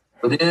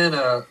within,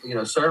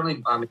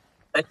 certainly.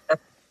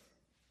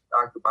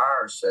 Dr.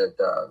 Byers said,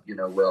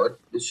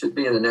 it should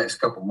be in the next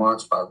couple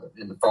months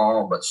in the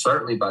fall, but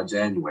certainly by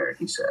January,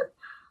 he said.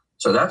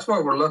 So that's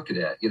what we're looking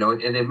at,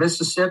 and in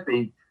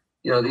Mississippi,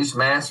 these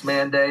mask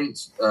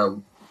mandates, a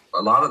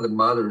lot of the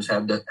mothers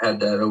had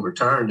that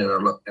overturned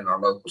in our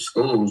local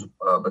schools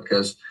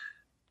because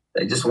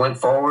they just went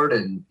forward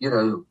and,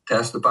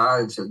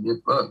 testified and said,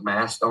 look,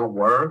 masks don't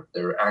work.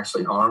 They're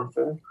actually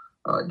harmful,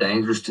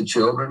 dangerous to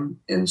children.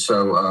 And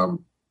so,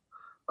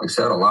 like I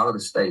said, a lot of the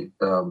state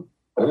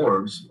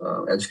boards,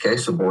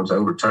 education boards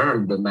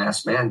overturned the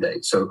mask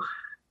mandate. So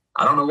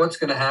I don't know what's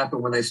going to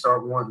happen when they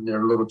start wanting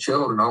their little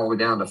children all the way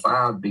down to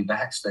 5 to be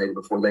vaccinated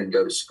before they can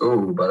go to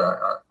school. But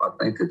I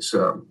think it's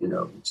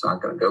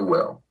not going to go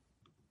well.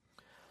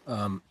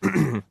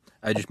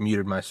 I just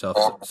muted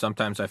myself.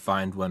 Sometimes I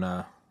find when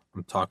I'm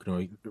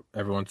talking to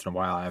every once in a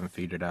while, I haven't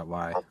figured out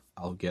why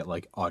I'll get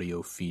like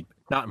audio feed.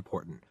 Not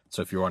important.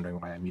 So if you're wondering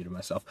why I muted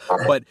myself,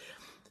 but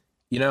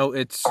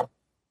it's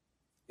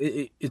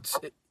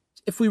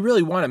if we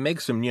really want to make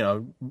some,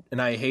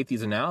 and I hate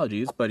these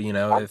analogies, but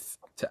if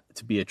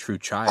to be a true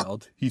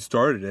child, he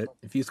started it.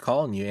 If he's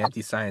calling you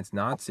anti-science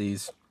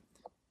Nazis,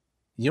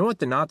 you know what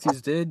the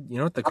Nazis did? You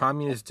know what the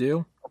communists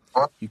do?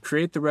 You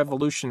create the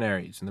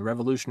revolutionaries, and the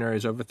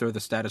revolutionaries overthrow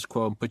the status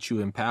quo and put you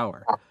in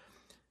power.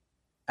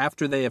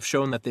 After they have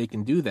shown that they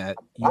can do that,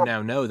 you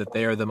now know that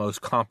they are the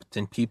most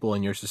competent people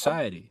in your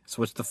society.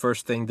 So what's the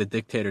first thing the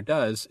dictator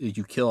does is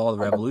you kill all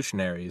the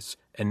revolutionaries,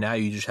 and now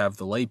you just have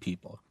the lay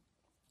people.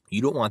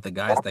 You don't want the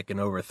guys that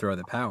can overthrow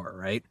the power,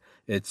 right?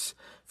 It's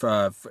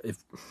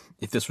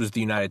if this was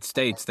the United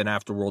States, then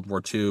after World War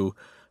II,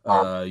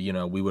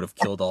 we would have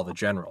killed all the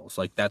generals.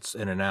 Like that's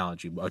an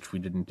analogy, which we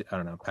didn't,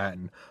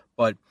 patent.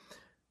 But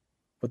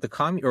what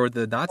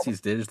the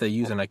Nazis did is they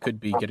used, and I could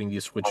be getting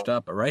these switched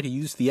up, but right? He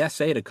used the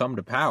SA to come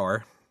to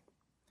power,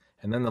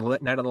 and then the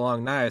Night of the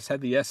Long Knives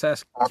had the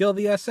SS kill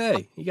the SA.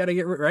 You got to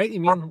get right. I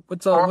mean,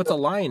 what's a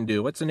lion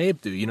do? What's an ape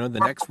do? The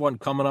next one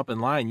coming up in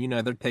line,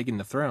 they're taking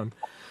the throne.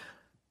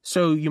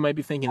 So you might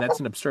be thinking that's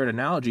an absurd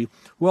analogy.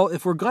 Well,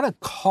 if we're going to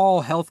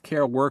call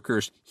healthcare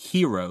workers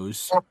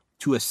heroes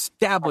to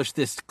establish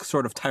this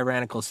sort of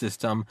tyrannical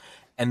system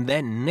and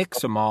then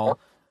nix them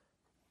all,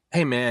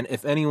 hey man,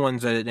 if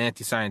anyone's an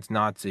anti-science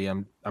Nazi,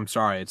 I'm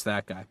sorry, it's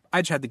that guy.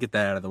 I just had to get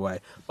that out of the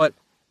way. But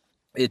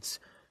it's,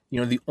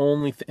 the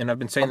only thing, and I've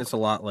been saying this a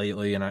lot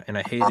lately, and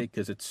I hate it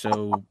because it's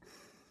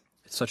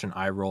such an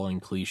eye-rolling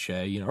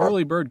cliche.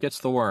 Early bird gets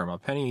the worm. A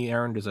penny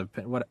earned is a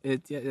penny.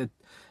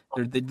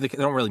 they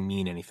don't really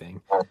mean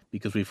anything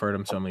because we've heard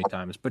them so many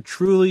times. But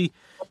truly,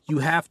 you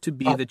have to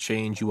be the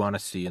change you want to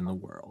see in the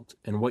world.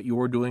 And what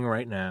you're doing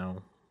right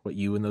now, what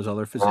you and those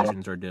other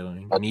physicians are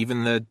doing, and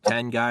even the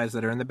 10 guys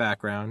that are in the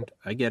background,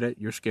 I get it,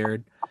 you're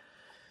scared.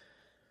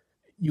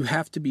 You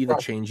have to be the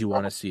change you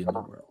want to see in the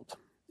world.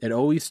 It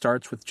always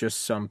starts with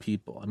just some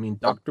people. I mean,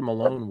 Dr.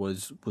 Malone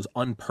was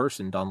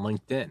unpersoned on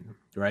LinkedIn,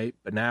 right?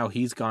 But now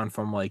he's gone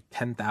from like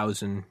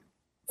 10,000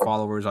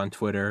 followers on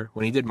Twitter.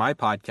 When he did my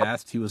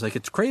podcast, he was like,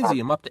 it's crazy,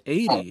 I'm up to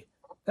 80.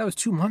 That was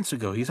 2 months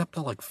ago. He's up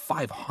to like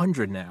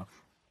 500 now.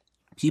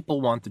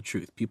 People want the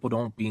truth. People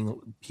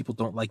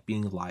don't like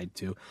being lied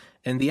to.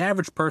 And the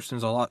average person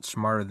is a lot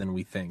smarter than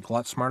we think, a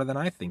lot smarter than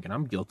I think, and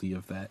I'm guilty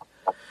of that.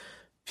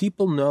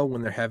 People know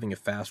when they're having a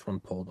fast one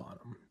pulled on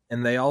them.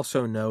 And they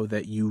also know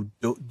that you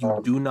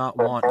do not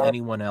want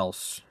anyone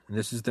else, and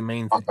this is the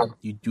main thing,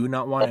 you do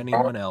not want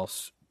anyone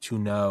else to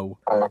know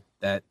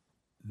that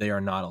they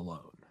are not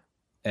alone.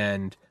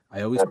 And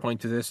I always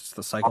point to this, it's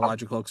the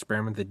psychological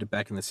experiment they did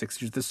back in the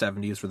 60s, the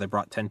 70s, where they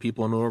brought 10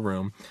 people into a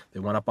room, they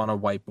went up on a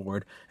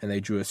whiteboard, and they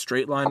drew a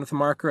straight line with a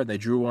marker, and they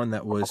drew one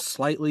that was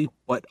slightly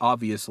but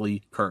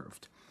obviously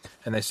curved.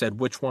 And they said,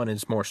 which one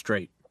is more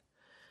straight?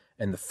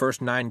 And the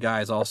first 9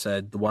 guys all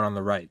said, the one on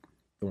the right,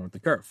 the one with the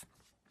curve.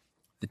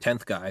 The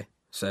 10th guy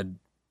said,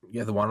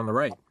 yeah, the one on the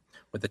right.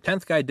 What the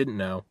 10th guy didn't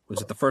know was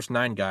that the first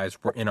 9 guys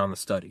were in on the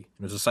study.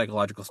 It was a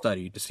psychological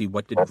study to see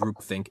what did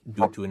groupthink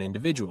do to an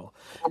individual.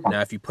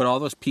 Now, if you put all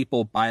those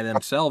people by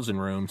themselves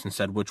in rooms and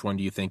said, which one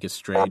do you think is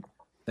straight?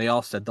 They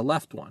all said the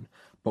left one.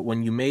 But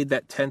when you made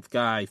that 10th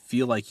guy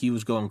feel like he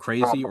was going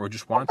crazy or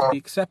just wanted to be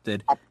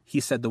accepted, he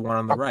said the one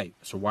on the right.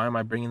 So why am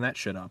I bringing that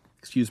shit up?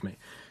 Excuse me.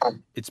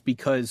 It's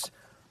because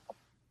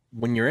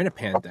when you're in a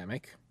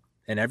pandemic,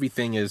 and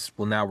everything is,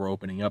 well, now we're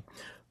opening up,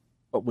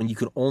 but when you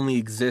could only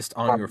exist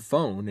on your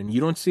phone and you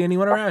don't see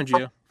anyone around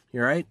you,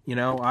 you're right. You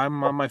know,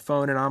 I'm on my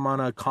phone and I'm on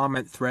a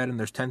comment thread and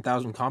there's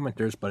 10,000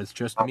 commenters, but it's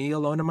just me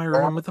alone in my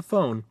room with a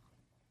phone.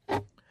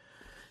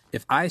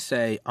 If I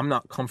say I'm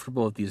not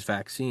comfortable with these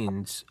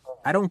vaccines,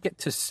 I don't get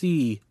to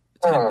see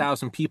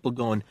 10,000 people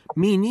going,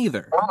 me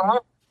neither.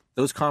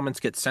 Those comments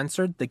get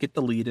censored, they get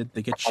deleted,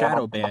 they get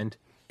shadow banned,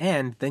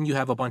 and then you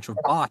have a bunch of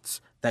bots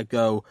that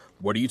go,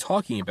 what are you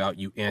talking about,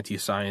 you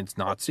anti-science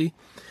Nazi?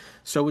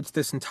 So it's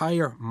this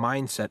entire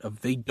mindset of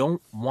they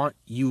don't want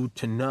you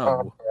to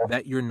know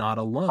that you're not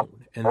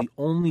alone. And the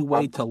only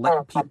way to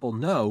let people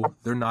know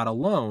they're not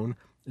alone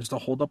is to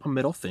hold up a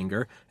middle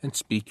finger and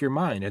speak your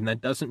mind. And that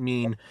doesn't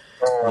mean,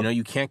 you know,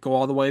 you can't go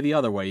all the way the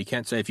other way. You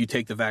can't say if you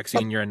take the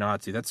vaccine, you're a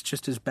Nazi. That's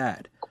just as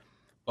bad.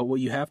 But what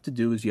you have to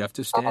do is you have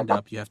to stand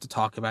up, you have to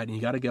talk about it, and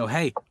you got to go,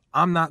 hey,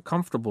 I'm not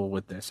comfortable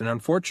with this. And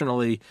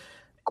unfortunately,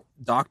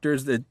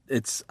 doctors,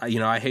 it's, you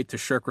know, I hate to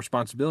shirk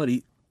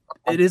responsibility.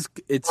 It's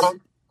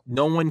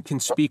no one can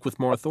speak with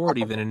more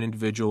authority than an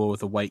individual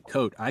with a white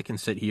coat. I can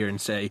sit here and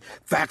say,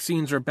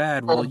 vaccines are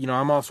bad. Well, you know,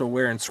 I'm also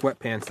wearing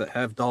sweatpants that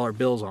have dollar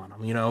bills on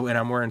them, you know, and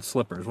I'm wearing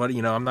slippers. What,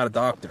 you know, I'm not a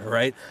doctor,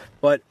 right?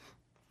 But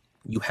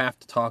you have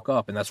to talk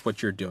up, and that's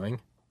what you're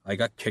doing. I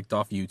got kicked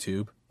off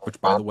YouTube, which,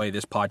 by the way,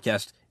 this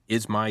podcast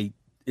is my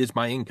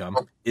income,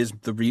 is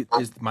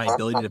my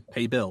ability to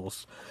pay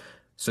bills.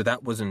 So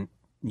that wasn't,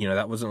 you know,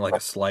 that wasn't like a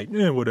slight,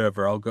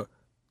 whatever, I'll go.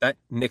 That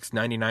nicks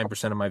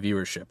 99% of my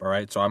viewership, all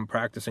right? So I'm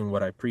practicing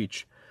what I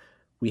preach.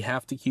 We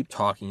have to keep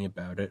talking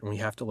about it, and we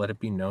have to let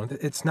it be known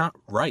that it's not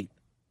right.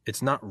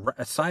 It's not right.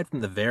 Aside from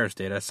the VAERS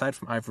data, aside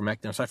from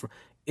ivermectin,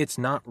 it's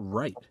not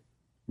right.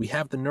 We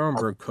have the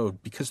Nuremberg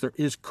Code because there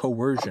is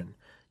coercion.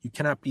 You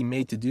cannot be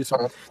made to do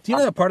something. Do you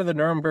know that part of the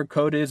Nuremberg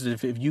Code is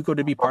if you go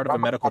to be part of a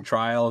medical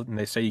trial and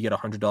they say you get a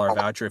 $100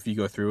 voucher if you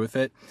go through with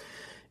it,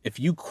 if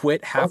you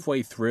quit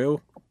halfway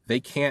through, they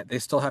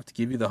still have to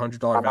give you the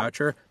 $100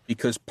 voucher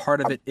because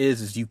part of it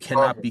is you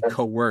cannot be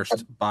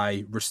coerced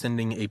by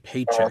rescinding a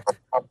paycheck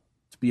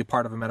to be a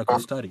part of a medical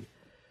study.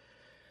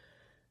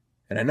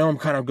 And I know I'm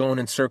kind of going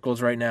in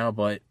circles right now,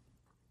 but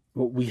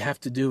what we have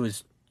to do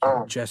is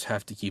you just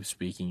have to keep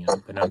speaking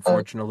up. And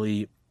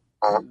unfortunately,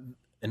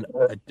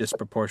 a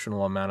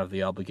disproportional amount of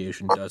the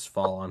obligation does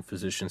fall on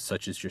physicians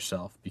such as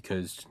yourself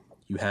because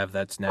you have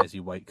that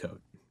snazzy white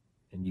coat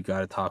and you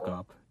got to talk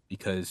up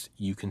because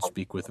you can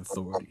speak with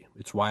authority.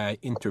 It's why I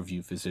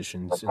interview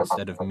physicians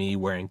instead of me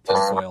wearing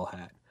tinfoil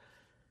hat.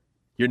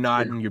 You're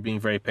nodding, you're being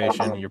very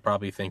patient, and you're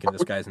probably thinking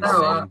this guy's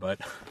insane, but...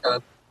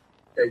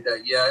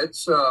 Yeah,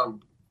 it's...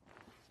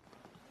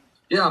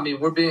 Yeah, I mean,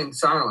 we're being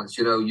silenced.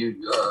 You know,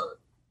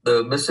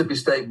 the Mississippi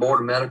State Board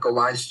of Medical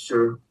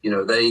Licensure, you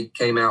know, they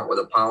came out with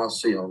a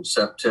policy on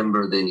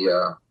September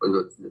it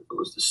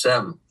was the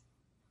 7th,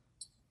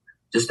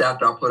 just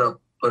after I put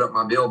up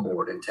my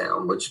billboard in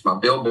town, which my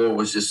billboard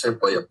was just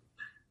simply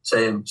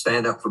saying,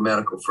 stand up for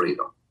medical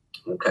freedom.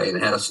 Okay. And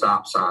it had a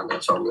stop sign.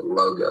 That's our little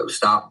logo,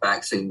 stop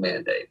vaccine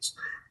mandates.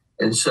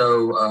 And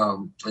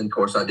so, and of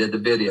course I did the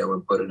video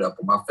and put it up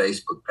on my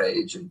Facebook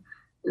page.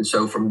 And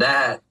so from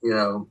that, you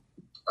know,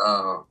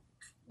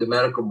 the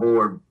medical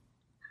board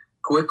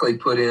quickly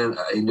put in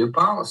a new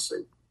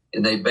policy,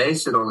 and they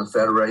based it on the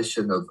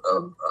Federation of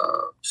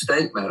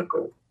State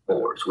Medical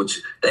boards, which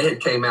they had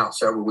came out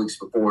several weeks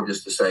before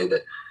just to say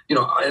that,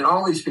 and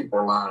all these people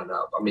are lining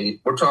up. I mean,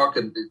 we're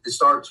talking, it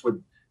starts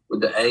with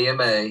the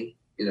AMA,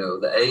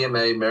 the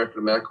AMA,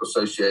 American Medical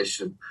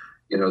Association,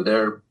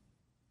 they're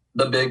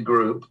the big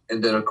group.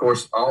 And then, of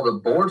course, all the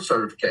board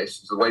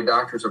certifications, the way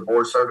doctors are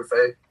board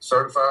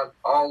certified,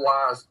 all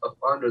lies up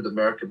under the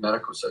American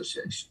Medical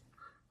Association.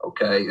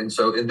 Okay. And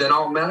then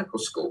all medical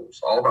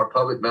schools, all of our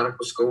public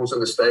medical schools in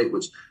the state,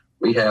 which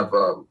we have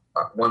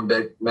one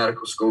big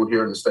medical school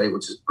here in the state,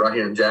 which is right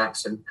here in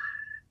Jackson,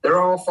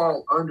 they're all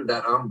fall under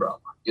that umbrella.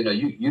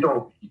 You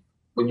don't,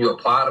 when you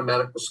apply to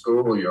medical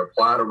school or you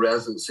apply to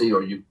residency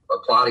or you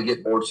apply to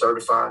get board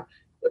certified,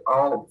 it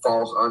all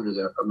falls under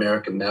the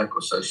American Medical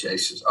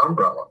Association's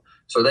umbrella.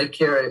 So they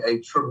carry a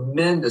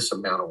tremendous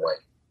amount of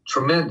weight.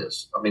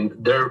 Tremendous. I mean,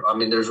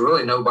 there's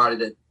really nobody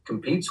that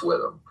competes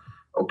with them.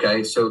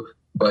 Okay.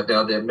 But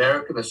now the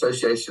American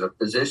Association of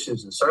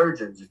Physicians and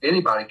Surgeons, if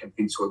anybody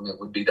competes with them, it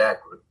would be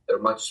that group. They're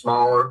much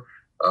smaller.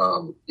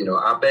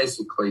 I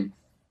basically,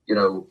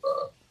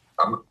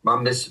 my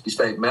Mississippi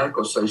State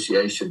Medical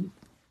Association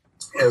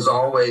has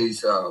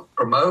always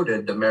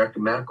promoted the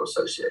American Medical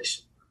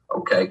Association.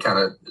 Okay, kind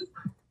of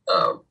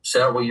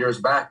several years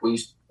back, when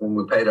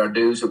we paid our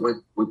dues, we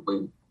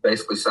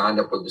basically signed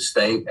up with the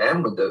state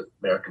and with the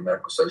American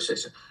Medical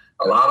Association.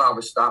 A lot of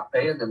us stopped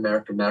paying the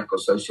American Medical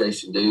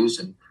Association dues,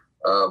 and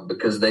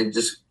because they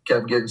just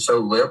kept getting so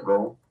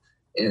liberal.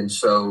 And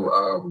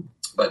so,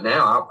 but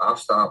now I've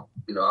stopped,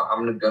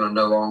 I'm going to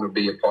no longer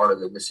be a part of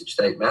the Mississippi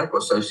State Medical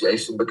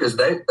Association because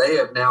they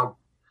have now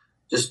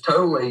just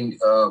totally,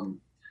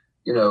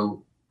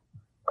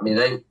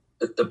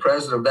 the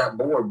president of that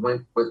board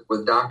went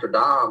with Dr.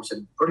 Dobbs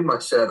and pretty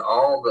much said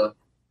I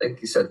think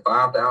he said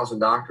 5,000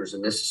 doctors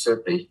in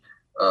Mississippi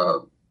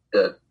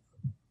that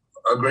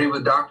agree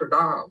with Dr.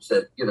 Dobbs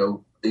that,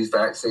 these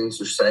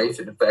vaccines are safe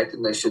and effective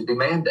and they should be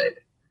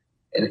mandated.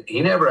 And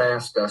he never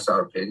asked us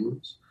our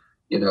opinions,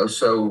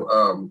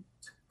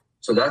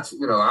 so that's,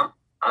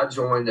 I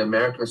joined the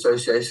American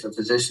Association of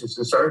Physicians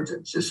and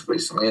Surgeons just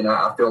recently, and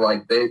I feel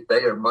like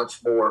they are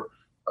much more,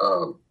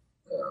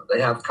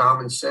 they have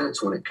common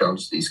sense when it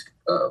comes to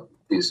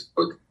these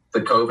with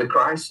the COVID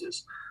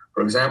crisis.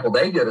 For example,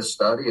 they did a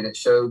study and it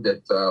showed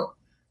that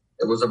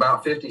it was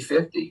about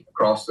 50-50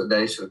 across the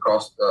nation,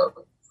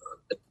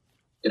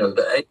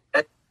 the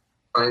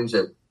claims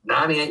that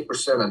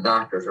 98% of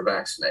doctors are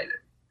vaccinated.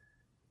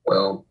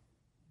 Well,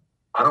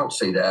 I don't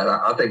see that.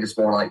 I think it's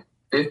more like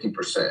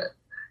 50%.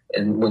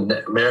 And when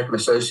the American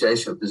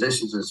Association of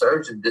Physicians and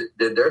Surgeons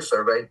did their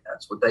survey,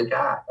 that's what they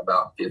got,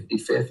 about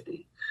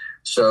 50-50.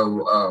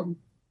 So,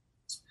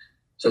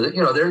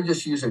 they're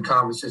just using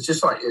common sense,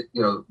 just like,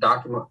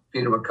 Dr.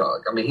 Peter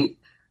McCullough. I mean,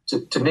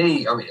 to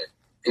me,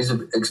 he's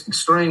an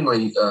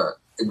extremely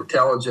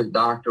intelligent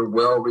doctor,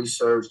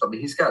 well-researched. I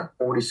mean, he's got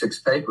 46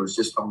 papers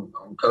just on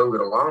COVID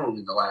alone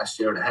in the last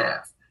year and a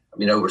half. I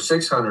mean, over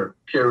 600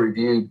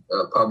 peer-reviewed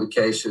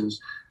publications.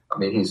 I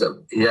mean,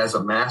 he has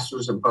a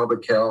master's in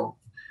public health.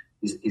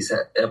 He's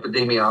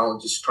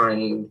epidemiologist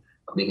trained.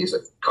 I mean, he's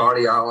a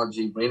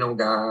cardiology, renal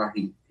guy.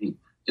 He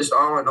just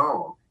on and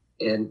on.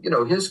 And,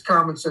 his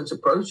common sense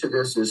approach to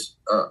this is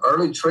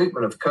early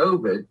treatment of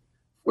COVID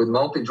with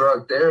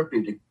multi-drug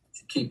therapy to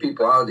keep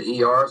people out of the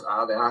ERs,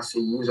 out of the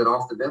ICUs, and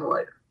off the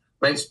ventilator.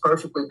 Makes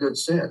perfectly good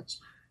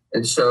sense.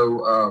 And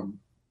so,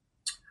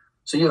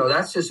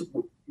 that's just,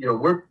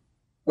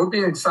 we're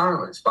being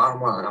silenced,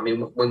 bottom line. I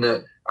mean,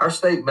 when our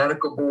state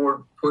medical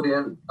board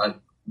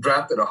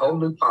drafted a whole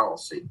new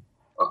policy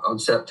on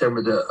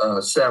September the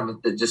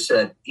 7th that just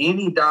said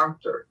any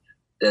doctor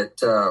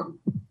that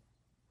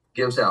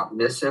gives out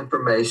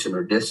misinformation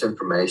or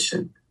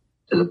disinformation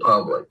to the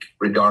public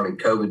regarding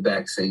COVID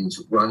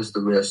vaccines runs the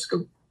risk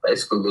of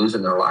basically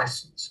losing their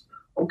license.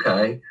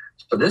 Okay.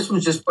 So this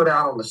was just put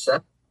out on the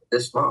 7th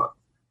this month.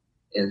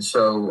 And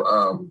so,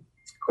 of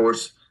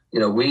course,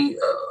 we,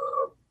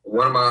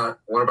 one of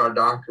our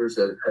doctors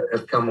that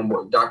have come on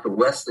board, Dr.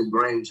 Wesley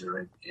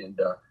Granger, and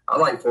I'd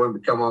like for him to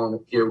come on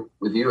here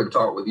with you and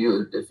talk with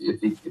you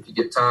if you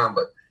get time.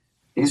 But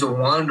he's a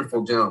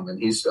wonderful gentleman.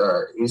 He's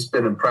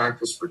been in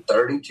practice for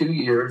 32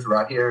 years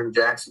right here in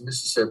Jackson,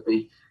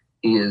 Mississippi.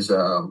 He is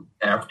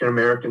African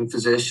American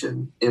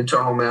physician,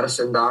 internal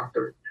medicine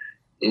doctor,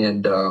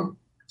 and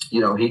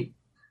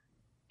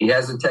he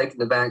hasn't taken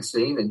the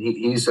vaccine, and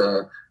he's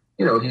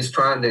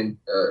trying to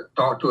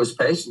talk to his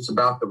patients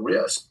about the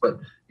risk. But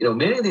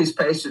many of these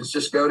patients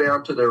just go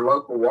down to their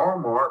local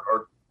Walmart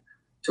or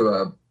to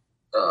a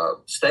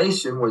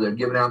station where they're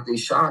giving out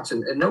these shots,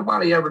 and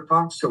nobody ever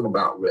talks to them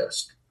about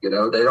risk. They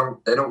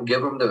don't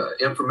give them the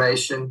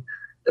information.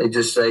 They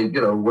just say,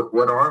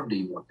 what arm do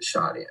you want the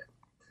shot in?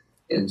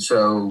 And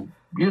so,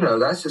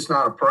 that's just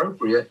not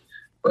appropriate.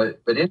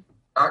 But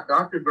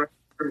Dr.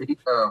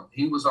 Granger,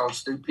 he was on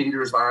Stu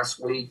Peters last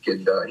week,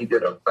 and he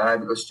did a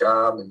fabulous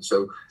job. And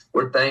so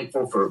we're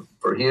thankful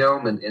for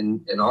him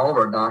and all of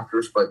our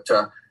doctors. But,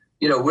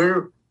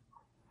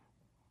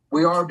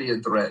 we are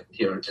being threatened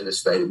here in the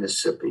state of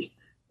Mississippi.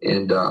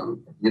 And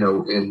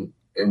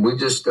we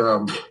just,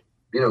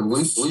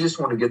 we just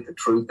want to get the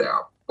truth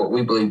out. what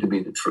we believe to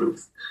be the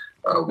truth.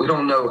 We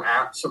don't know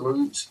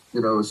absolutes,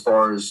 as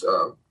far as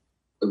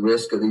the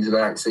risk of these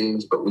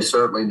vaccines, but we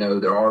certainly know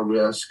there are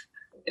risks,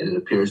 and it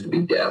appears to be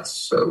deaths.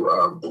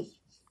 So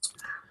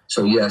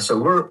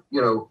we're,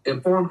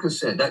 informed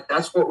consent.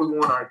 That's what we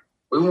want.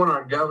 We want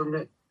our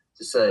government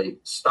to say,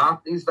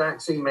 stop these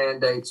vaccine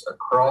mandates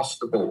across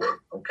the board.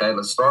 Okay,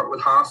 let's start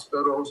with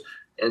hospitals,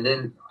 and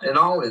then in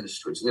all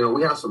industries.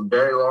 We have some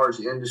very large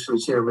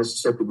industries here in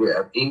Mississippi. We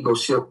have Eagle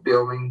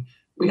Shipbuilding.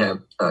 We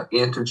have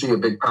Entergy, a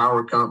big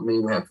power company.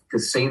 We have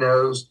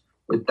casinos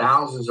with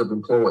thousands of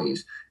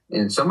employees.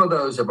 And some of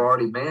those have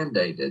already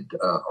mandated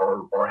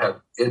or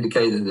have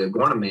indicated they're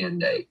going to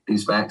mandate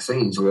these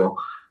vaccines. Well,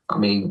 I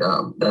mean,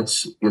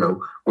 that's,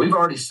 we've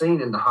already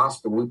seen in the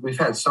hospital, we've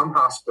had some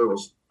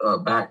hospitals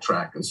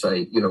backtrack and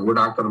say, we're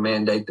not going to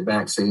mandate the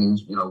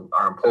vaccines.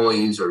 Our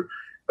employees are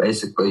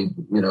basically,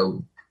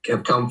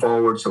 have come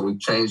forward, so we've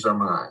changed our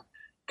mind.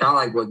 Kind of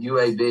like what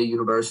UAB,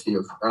 University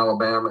of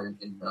Alabama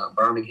in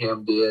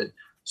Birmingham did.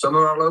 Some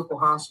of our local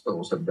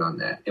hospitals have done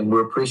that, and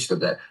we're appreciative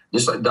of that.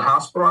 Just like the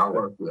hospital I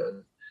work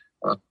with,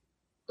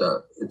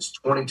 it's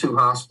 22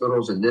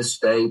 hospitals in this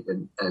state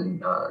and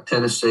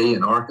Tennessee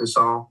and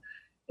Arkansas.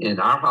 And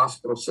our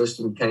hospital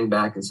system came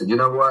back and said, you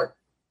know what,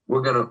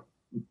 we're gonna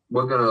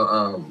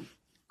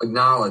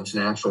acknowledge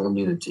natural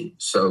immunity.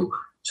 So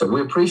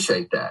we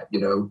appreciate that,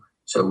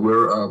 So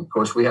we're, of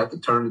course, we have to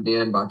turn it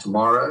in by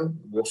tomorrow.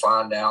 We'll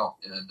find out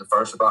the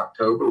 1st of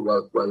October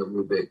whether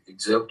we'll be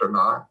exempt or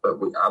not. But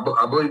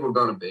I believe we're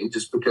going to be,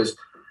 just because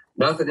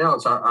nothing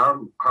else.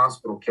 Our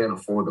hospital can't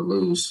afford to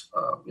lose,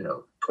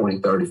 20,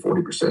 30,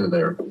 40% of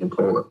their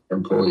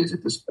employees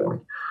at this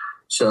point.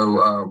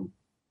 So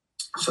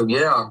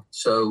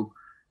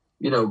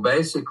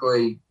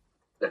basically,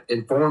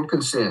 informed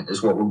consent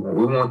is what we want.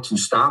 We want to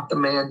stop the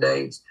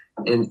mandates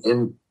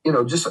and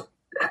just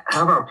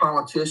have our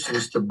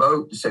politicians to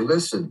vote to say,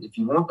 listen, if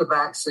you want the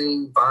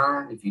vaccine,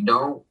 fine. If you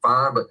don't,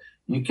 fine. But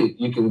you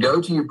can go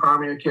to your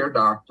primary care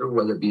doctor,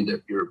 whether it be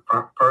your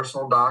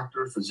personal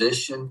doctor,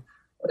 physician,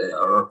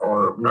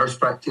 or nurse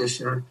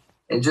practitioner,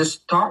 and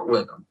just talk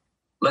with them.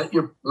 Let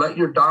your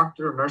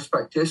doctor or nurse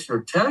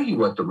practitioner tell you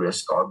what the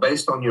risks are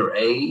based on your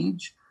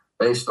age,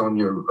 based on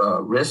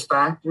your risk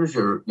factors,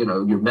 your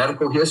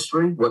medical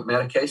history, what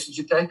medications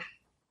you take,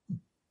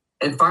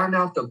 and find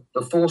out the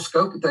full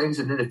scope of things.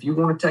 And then if you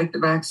want to take the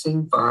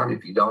vaccine, fine.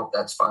 If you don't,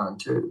 that's fine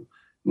too.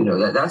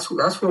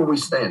 That's where we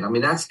stand. I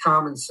mean, that's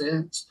common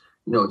sense.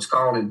 It's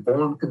called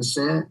informed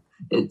consent.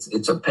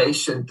 It's a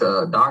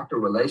patient-doctor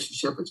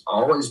relationship. It's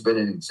always been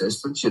in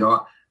existence.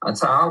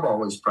 That's how I've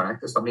always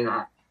practiced. I mean,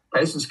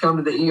 patients come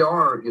to the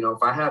ER.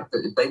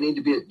 If they need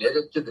to be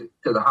admitted to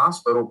the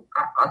hospital,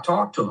 I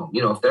talk to them.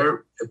 If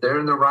they're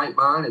in their right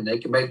mind and they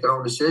can make their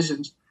own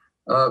decisions,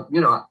 I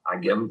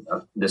give them,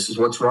 this is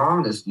what's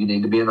wrong. You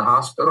need to be in the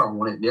hospital. I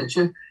want to admit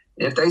you. And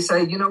if they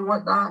say, you know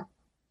what, Doc,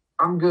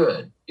 I'm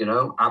good.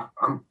 I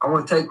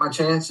want to take my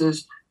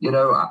chances. I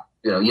know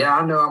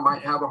I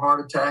might have a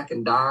heart attack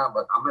and die,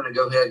 but I'm going to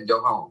go ahead and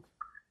go home.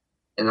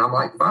 And I'm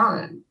like,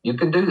 fine, you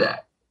can do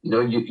that.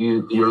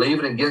 You're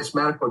leaving against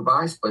medical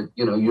advice, but,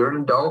 you're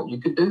an adult. You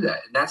can do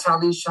that. And that's how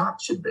these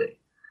shots should be.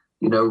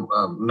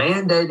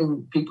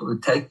 Mandating people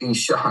to take these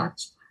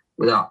shots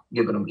without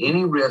giving them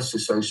any risks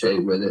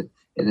associated with it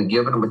and then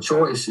giving them a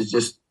choice is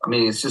just,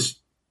 it's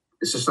just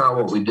not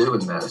what we do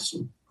in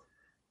medicine.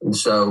 And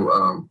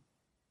so,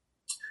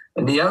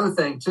 and the other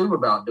thing too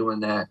about doing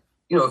that,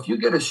 if you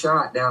get a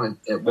shot down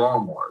at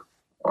Walmart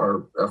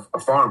or a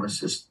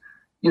pharmacist,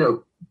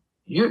 you're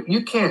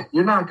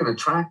not going to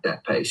track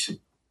that patient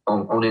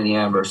on any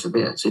adverse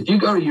events. If you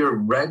go to your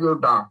regular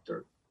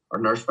doctor or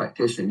nurse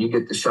practitioner and you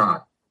get the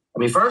shot,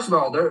 first of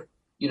all, they're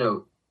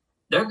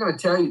going to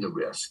tell you the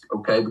risk,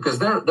 okay, because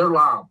they're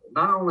liable,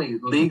 not only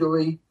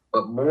legally,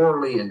 but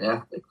morally and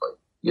ethically.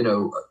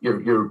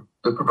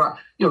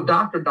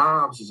 Dr.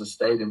 Dobbs is a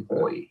state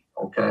employee,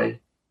 okay?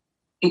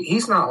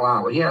 He's not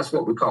liable. He has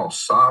what we call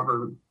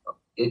sovereign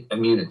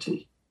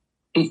immunity.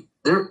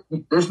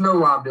 There's no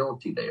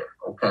liability there,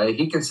 okay?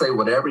 He can say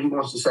whatever he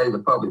wants to say to the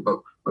public, but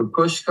when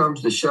push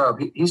comes to shove,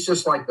 he's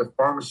just like the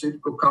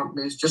pharmaceutical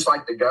companies, just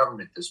like the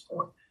government at this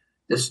point.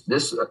 This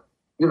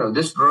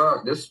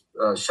drug, this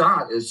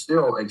shot is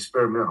still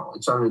experimental.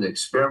 It's under the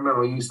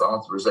experimental use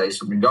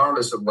authorization,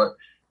 regardless of what,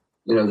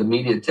 the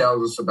media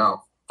tells us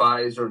about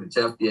Pfizer and it's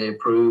FDA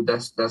approved.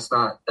 That's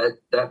not,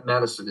 that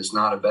medicine is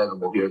not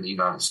available here in the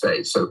United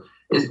States. So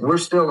we're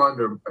still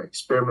under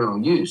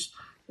experimental use.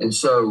 And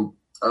so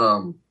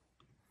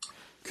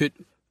it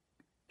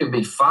can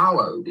be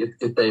followed.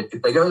 If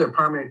they go to their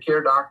primary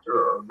care doctor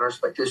or nurse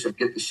practitioner,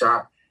 get the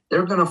shot,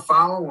 they're going to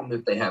follow them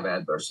if they have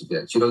adverse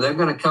events. They're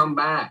going to come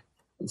back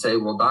and say,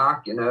 well,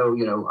 Doc,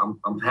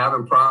 I'm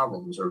having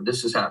problems, or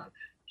this is happening.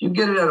 If you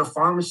get it at a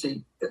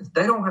pharmacy,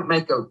 they don't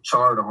make a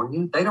chart on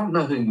you. They don't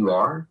know who you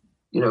are.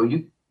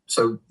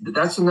 So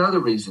that's another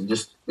reason.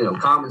 Just,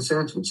 common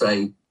sense would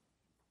say,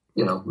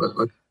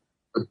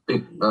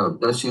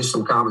 let's use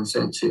some common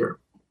sense here.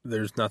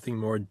 There's nothing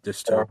more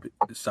dystopian.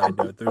 Side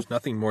note: there's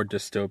nothing more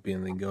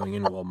dystopian than going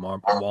into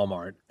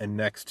Walmart and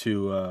next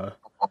to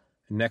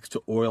Next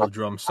to oil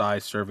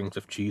drum-sized servings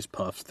of cheese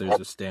puffs, there's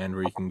a stand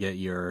where you can get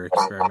your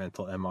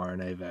experimental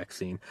mRNA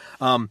vaccine.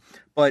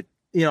 But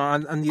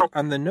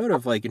on the note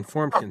of like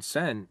informed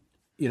consent,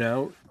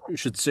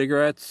 should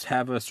cigarettes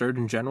have a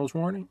Surgeon General's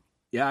warning?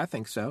 Yeah, I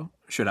think so.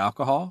 Should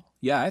alcohol?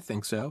 Yeah, I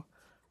think so.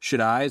 Should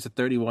I, as a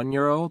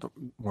 31-year-old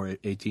or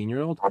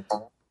 18-year-old,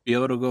 be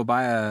able to go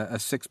buy a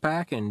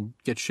six-pack and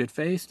get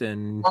shit-faced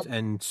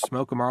and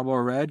smoke a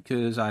Marlboro Red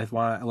because I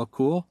want to look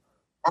cool?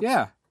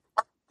 Yeah.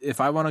 If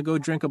I want to go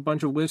drink a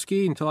bunch of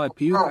whiskey until I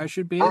puke, I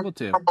should be able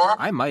to.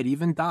 I might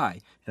even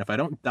die. And if I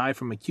don't die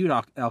from acute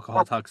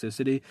alcohol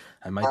toxicity,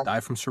 I might die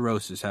from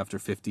cirrhosis after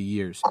 50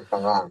 years.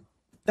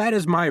 That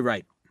is my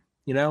right.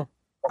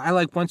 I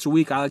like once a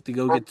week, I like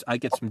to I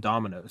get some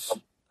Domino's.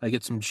 I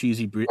get some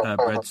cheesy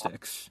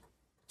breadsticks.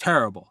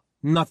 Terrible.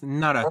 Nothing,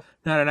 not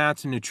an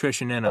ounce of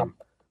nutrition in them.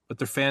 But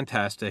they're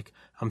fantastic.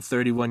 I'm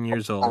 31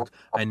 years old.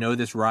 I know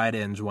this ride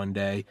ends one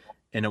day,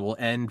 and it will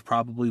end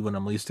probably when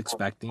I'm least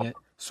expecting it.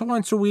 So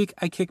once a week,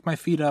 I kick my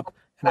feet up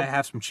and I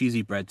have some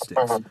cheesy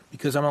breadsticks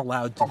because I'm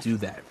allowed to do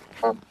that.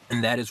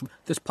 And that is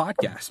this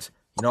podcast.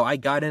 I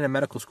got into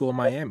medical school in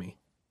Miami.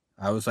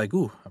 I was like,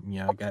 ooh,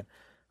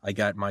 I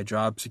got my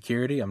job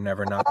security. I'm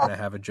never not going to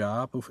have a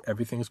job.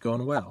 Everything's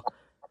going well.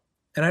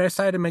 And I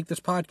decided to make this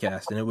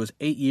podcast, and it was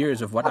 8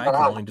 years of what I can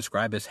only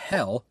describe as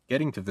hell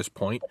getting to this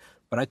point,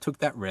 but I took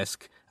that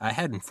risk. I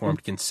had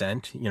informed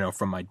consent,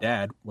 from my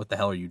dad, what the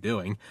hell are you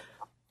doing,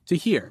 to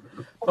here.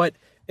 But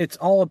it's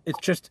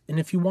just, and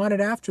if you want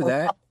it after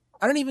that,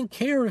 I don't even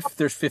care if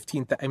there's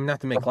 15, not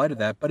to make light of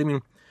that, but I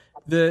mean,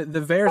 the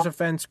VAERS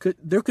offense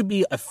there could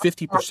be a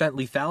 50%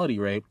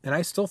 lethality rate, and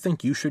I still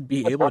think you should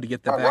be able to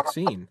get the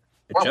vaccine.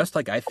 Just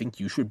like I think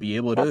you should be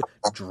able to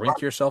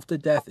drink yourself to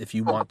death if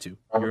you want to.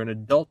 You're an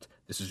adult.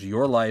 This is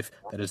your life.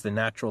 That is the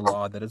natural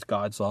law. That is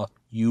God's law.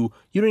 You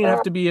don't even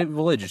have to be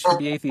religious. You can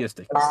be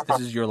atheistic. This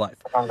is your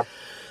life.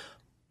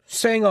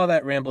 Saying all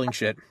that rambling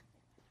shit,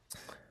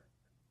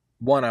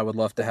 one, I would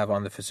love to have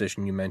on the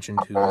physician you mentioned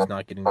who is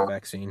not getting the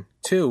vaccine.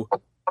 Two,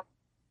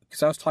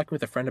 because I was talking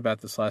with a friend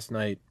about this last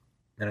night,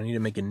 and I need to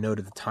make a note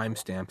of the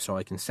timestamp so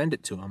I can send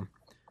it to him.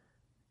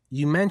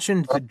 You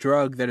mentioned the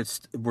drug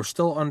that we're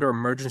still under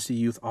emergency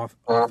use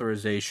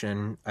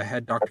authorization. I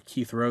had Dr.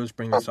 Keith Rose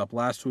bring this up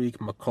last week.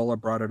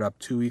 McCullough brought it up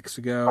 2 weeks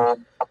ago.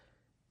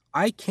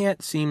 I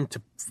can't seem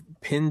to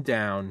pin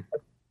down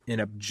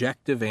an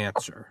objective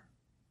answer.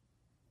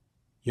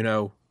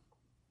 An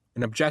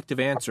objective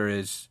answer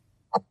is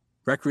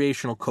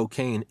recreational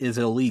cocaine is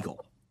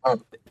illegal.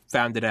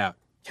 Found it out.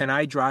 Can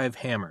I drive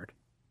hammered?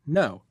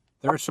 No.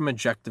 There are some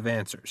objective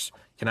answers.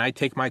 Can I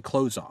take my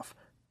clothes off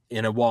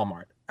in a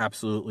Walmart?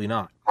 Absolutely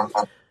not.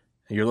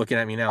 You're looking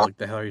at me now like,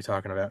 the hell are you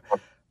talking about?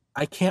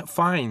 I can't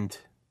find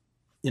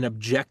an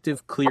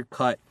objective,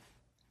 clear-cut,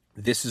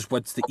 this is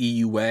what's the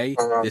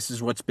EUA, this is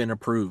what's been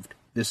approved,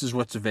 this is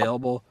what's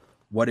available,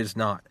 what is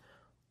not.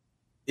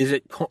 Is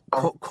it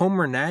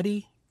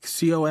Comirnaty?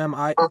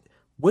 C-O-M-I?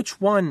 Which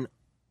one,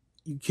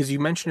 because you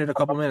mentioned it a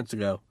couple minutes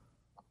ago,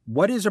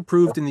 what is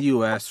approved in the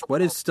U.S.,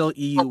 what is still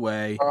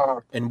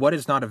EUA, and what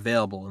is not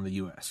available in the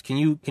U.S.? Can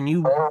you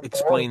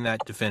explain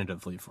that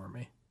definitively for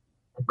me?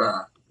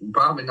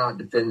 Probably not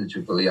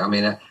definitively. I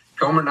mean,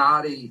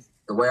 Comirnaty,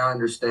 the way I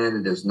understand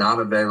it, is not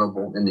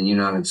available in the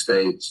United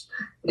States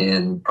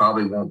and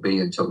probably won't be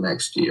until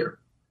next year.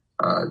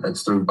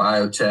 That's through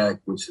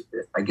biotech, which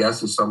I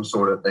guess is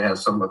they have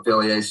some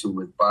affiliation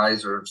with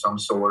Pfizer of some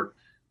sort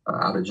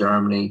out of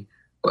Germany.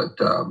 But,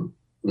 but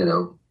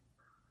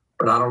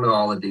I don't know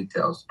all the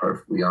details, to be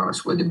perfectly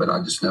honest with you. But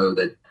I just know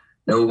that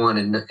no one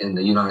in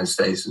the United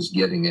States is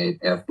getting a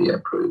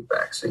FDA-approved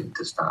vaccine at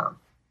this time.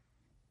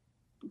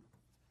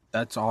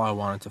 That's all I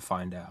wanted to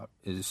find out.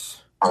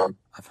 Is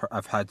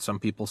I've had some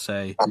people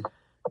say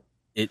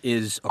it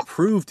is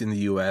approved in the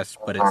U.S.,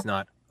 but it's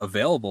not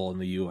available in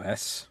the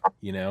U.S.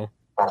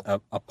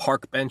 A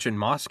park bench in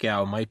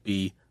Moscow might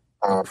be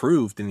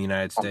approved in the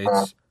United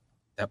States.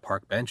 That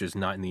park bench is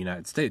not in the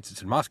United States.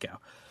 It's in Moscow.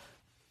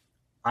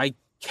 I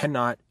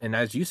cannot, and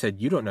as you said,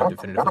 you don't know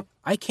definitively.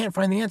 I can't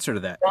find the answer to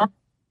that.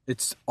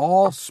 It's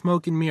all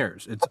smoke and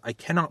mirrors. I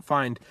cannot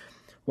find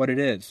what it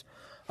is.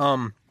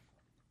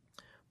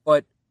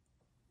 But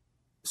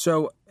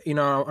so, and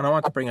I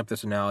want to bring up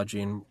this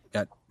analogy, and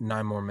got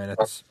 9 more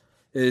minutes,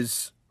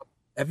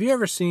 have you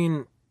ever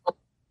seen,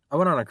 I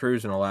went on a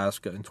cruise in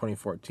Alaska in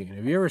 2014.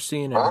 Have you ever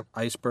seen an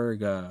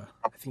iceberg, I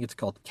think it's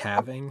called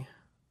calving,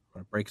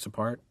 when it breaks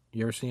apart?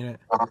 You ever seen it?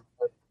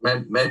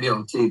 Maybe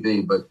on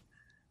TV, but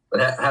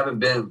haven't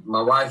been.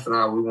 My wife and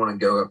I, we want to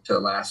go up to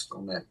Alaska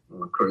on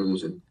a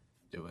cruise and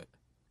do it.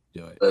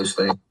 Those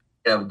things.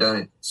 Haven't done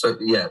it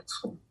yet.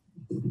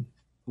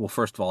 Well,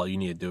 first of all, you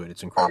need to do it.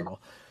 It's incredible.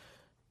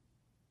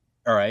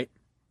 All right.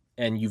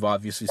 And you've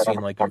obviously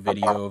seen like a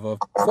video of a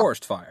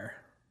forest fire,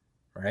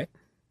 right?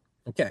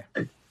 Okay.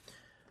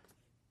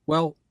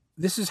 Well,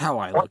 this is how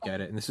I look at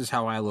it, and this is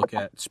how I look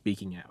at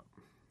speaking out.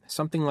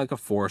 Something like a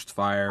forest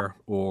fire,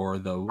 or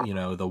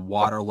the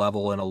water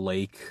level in a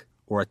lake,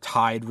 or a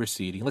tide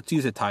receding. Let's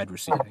use a tide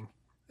receding.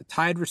 A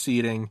tide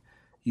receding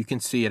You can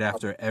see it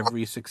after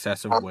every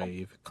successive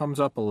wave. It comes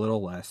up a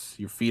little less.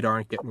 Your feet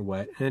aren't getting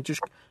wet, and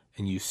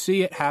you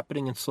see it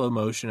happening in slow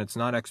motion. It's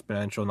not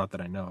exponential, not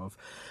that I know of.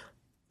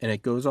 And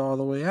it goes all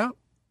the way out,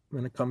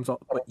 and it comes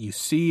up, but you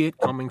see it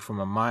coming from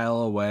a mile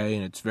away,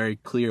 and it's very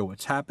clear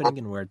what's happening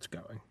and where it's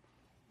going.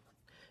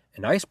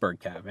 And iceberg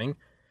calving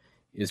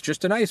is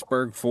just an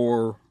iceberg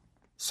for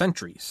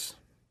centuries.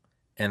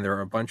 And there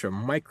are a bunch of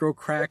micro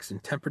cracks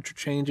and temperature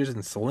changes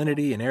and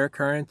salinity and air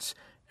currents.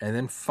 And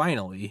then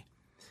finally,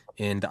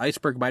 and the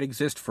iceberg might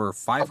exist for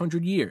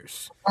 500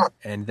 years.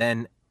 And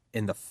then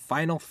in the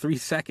final 3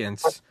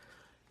 seconds,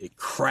 it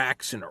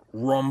cracks and it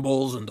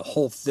rumbles and the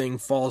whole thing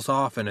falls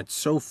off, and it's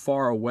so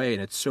far away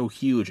and it's so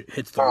huge. It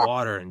hits the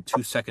water, and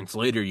 2 seconds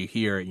later you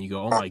hear it and you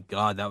go, oh my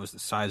God, that was the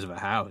size of a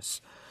house.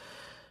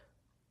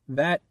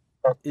 That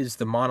is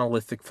the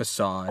monolithic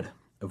facade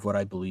of what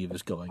I believe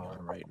is going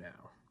on right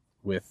now,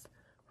 with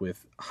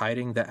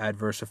hiding the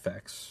adverse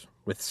effects,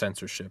 with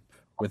censorship,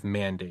 with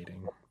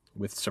mandating,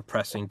 with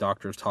suppressing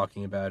doctors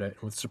talking about it,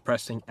 with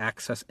suppressing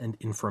access and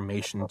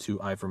information to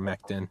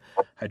ivermectin,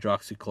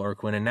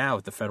 hydroxychloroquine, and now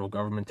with the federal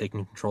government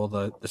taking control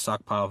of the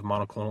stockpile of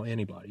monoclonal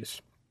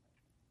antibodies.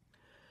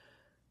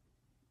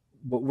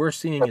 What we're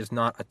seeing is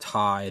not a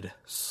tide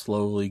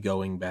slowly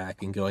going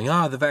back and going,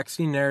 the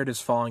vaccine narrative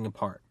is falling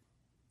apart.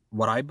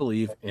 What I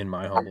believe, in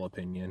my humble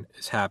opinion,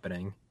 is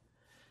happening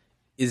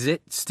is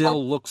it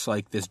still looks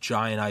like this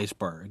giant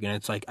iceberg. And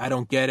it's like, I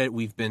don't get it.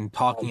 We've been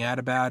talking out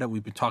about it.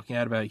 We've been talking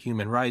out about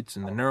human rights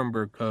and the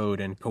Nuremberg Code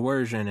and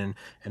coercion and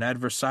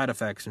adverse side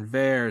effects and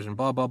VAERS and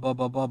blah, blah, blah,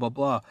 blah, blah, blah,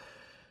 blah.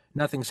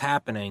 Nothing's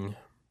happening.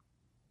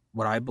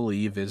 What I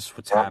believe is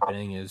what's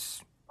happening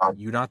is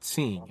you're not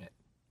seeing it.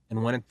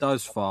 And when it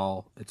does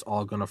fall, it's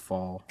all going to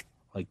fall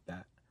like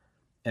that.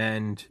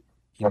 And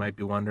you might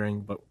be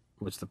wondering, but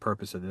what's the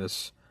purpose of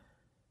this?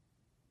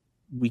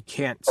 We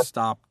can't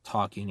stop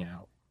talking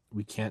out.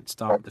 We can't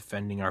stop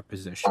defending our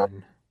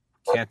position.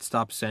 We can't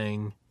stop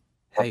saying,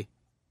 hey,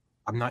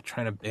 I'm not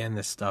trying to ban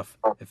this stuff.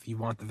 If you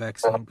want the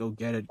vaccine, go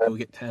get it. Go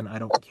get 10. I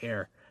don't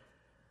care.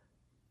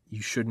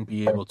 You shouldn't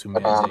be able to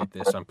mandate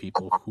this on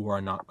people who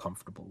are not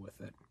comfortable with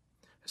it,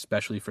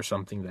 especially for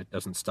something that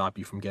doesn't stop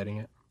you from getting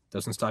it,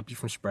 doesn't stop you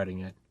from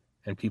spreading it.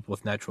 And people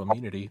with natural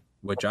immunity,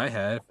 which I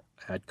had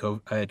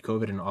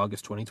COVID in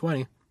August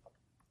 2020.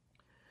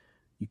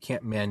 You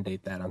can't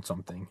mandate that on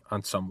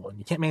someone.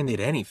 You can't mandate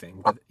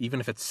anything, even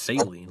if it's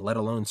saline, let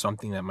alone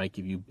something that might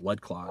give you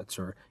blood clots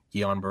or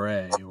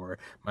Guillain-Barré or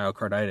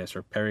myocarditis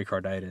or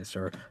pericarditis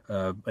or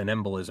an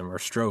embolism or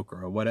stroke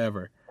or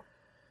whatever.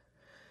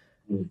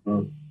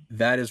 Mm-hmm.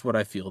 That is what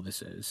I feel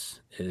this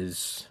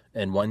is.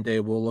 And one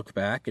day we'll look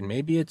back, and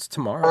maybe it's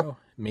tomorrow.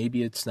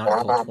 Maybe it's not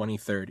until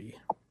 2030.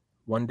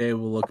 One day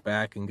we'll look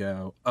back and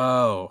go,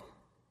 oh,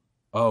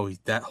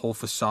 that whole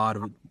facade.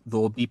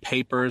 There'll be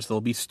papers,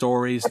 there'll be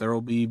stories, there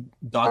will be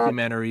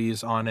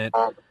documentaries on it.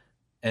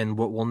 And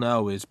what we'll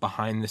know is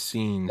behind the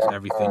scenes,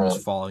 everything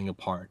was falling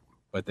apart.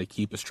 But they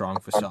keep a strong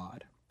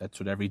facade.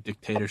 That's what every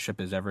dictatorship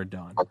has ever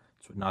done.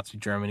 That's what Nazi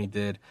Germany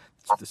did.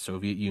 That's what the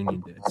Soviet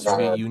Union did. The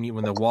Soviet Union,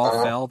 when the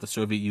wall fell, the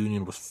Soviet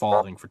Union was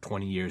falling for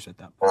 20 years at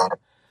that point.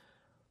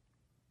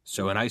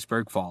 So an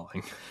iceberg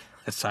falling,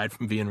 aside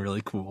from being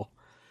really cool,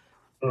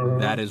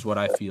 that is what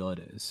I feel it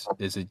is.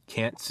 Is it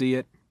can't see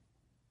it.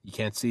 You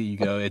can't see. You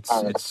go. It's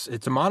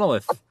a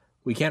monolith.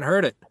 We can't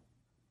hurt it.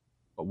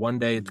 But one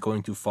day it's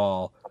going to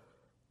fall,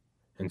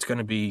 and it's going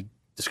to be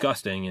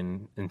disgusting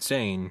and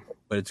insane.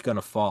 But it's going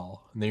to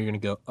fall, and then you're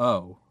going to go,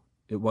 oh,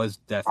 it was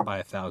death by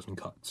 1,000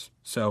 cuts.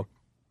 So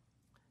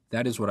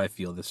that is what I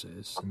feel this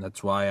is, and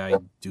that's why I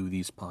do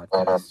these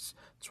podcasts.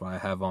 That's why I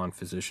have on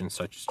physicians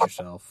such as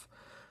yourself,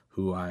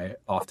 who I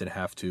often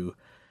have to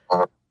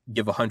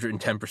give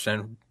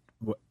 110%.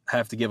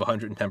 Have to give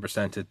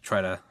 110% to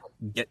try to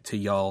get to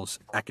y'all's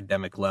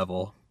academic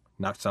level,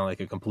 not sound like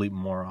a complete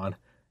moron,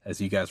 as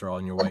you guys are all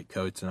in your white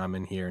coats and I'm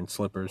in here in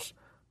slippers.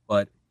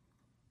 But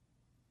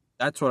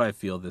that's what I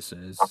feel this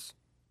is.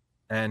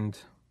 And,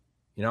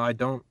 I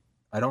don't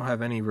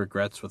have any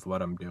regrets with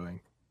what I'm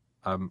doing.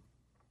 I'm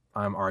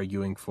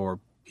arguing for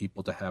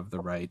people to have the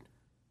right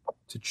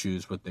to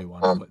choose what they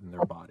want to put in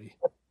their body.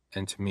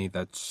 And to me,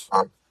 that's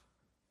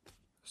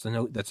a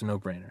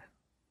no-brainer.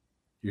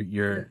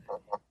 You're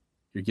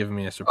giving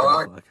me a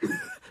surprise look.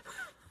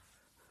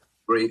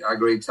 I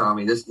agree,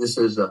 Tommy. This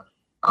is I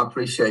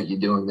appreciate you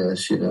doing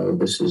this.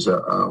 This is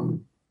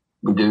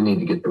we do need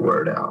to get the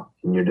word out,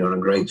 and you're doing a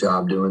great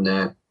job doing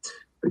that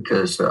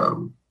because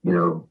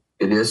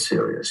it is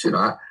serious.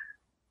 For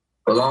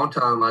a long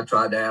time I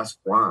tried to ask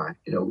why.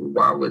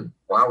 Why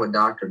would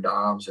Dr.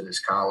 Dobbs and his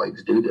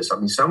colleagues do this? I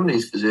mean, some of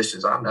these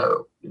physicians I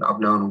know. I've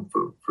known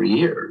them for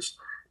years,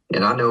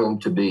 and I know them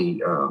to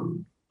be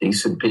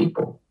decent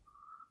people.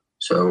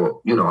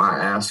 So, I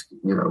ask,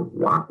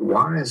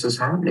 why is this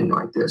happening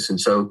like this?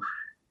 And so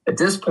at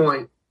this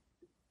point,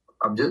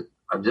 I've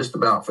just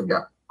about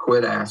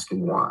quit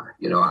asking why.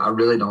 I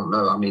really don't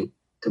know. I mean,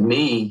 to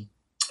me,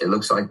 it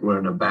looks like we're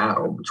in a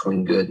battle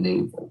between good and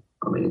evil.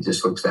 I mean, it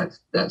just looks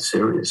that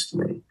serious to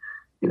me.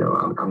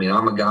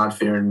 I'm a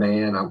God-fearing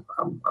man.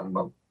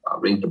 I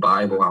read the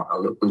Bible.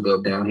 We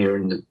live down here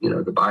in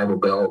the Bible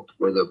Belt.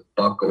 We're the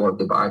buckle of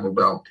the Bible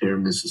Belt here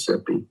in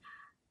Mississippi.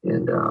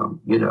 And,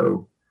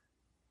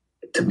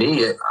 to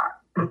me, it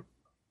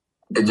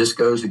just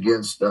goes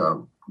against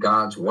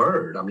God's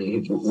word. I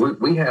mean,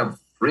 we have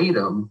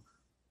freedom.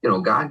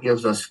 God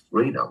gives us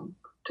freedom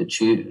to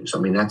choose. I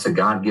mean, that's a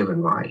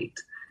God-given right.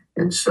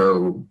 And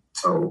so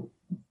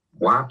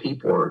why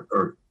people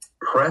are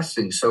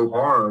pressing so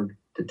hard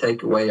to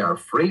take away our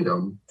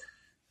freedom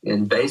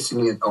and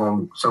basing it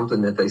on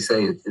something that they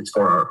say it's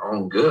for our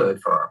own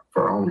good, for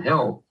our own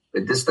health,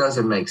 this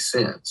doesn't make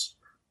sense.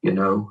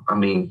 I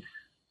mean,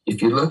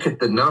 if you look at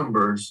the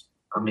numbers,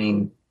 I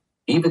mean,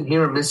 even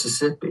here in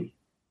Mississippi,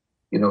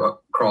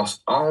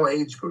 across all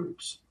age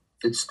groups,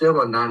 it's still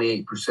a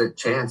 98%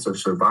 chance of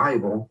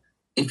survival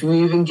if you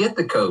even get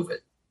the COVID.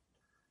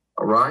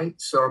 All right.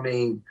 So, I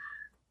mean,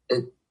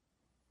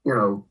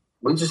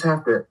 we just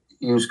have to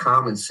use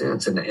common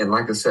sense. And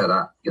like I said,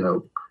 I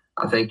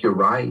think you're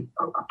right.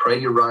 I pray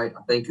you're right.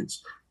 I think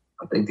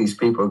these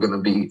people are going to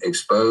be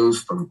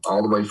exposed from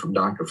all the way from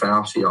Dr.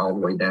 Fauci all the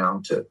way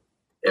down to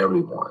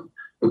everyone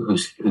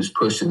who's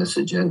pushing this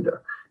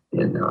agenda.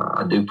 And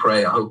I do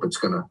pray. I hope it's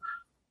going to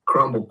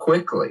crumble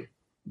quickly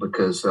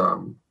because,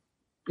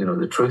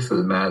 the truth of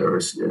the matter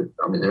is,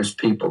 there's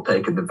people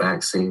taking the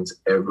vaccines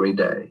every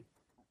day,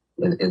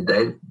 and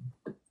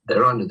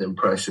they're under the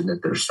impression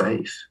that they're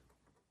safe,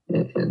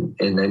 and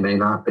they may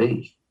not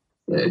be.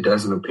 It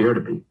doesn't appear to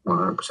be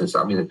 100%.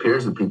 I mean, it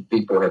appears that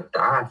people have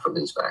died from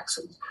these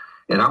vaccines.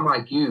 And I'm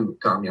like you,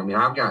 Tommy. I mean,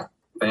 I've got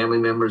family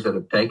members that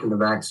have taken the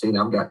vaccine.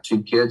 I've got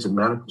 2 kids in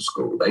medical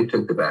school. They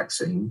took the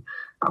vaccine.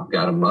 I've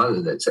got a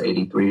mother that's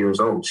 83 years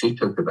old. She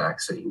took the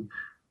vaccine.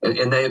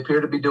 And they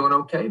appear to be doing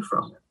okay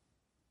from it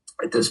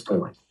at this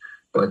point.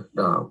 But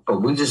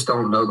we just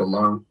don't know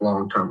the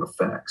long-term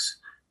effects.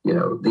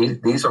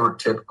 These aren't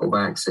typical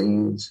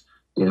vaccines,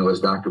 as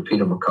Dr.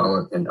 Peter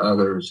McCullough and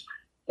others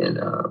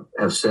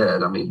have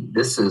said. I mean,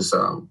 this is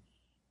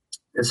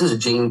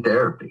gene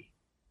therapy,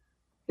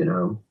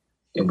 and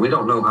we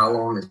don't know how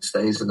long it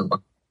stays in the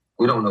body.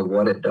 We don't know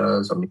what it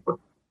does. I mean,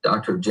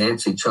 Dr.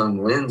 Jancy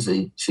Chung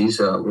Lindsay, she's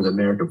with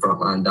American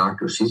Frontline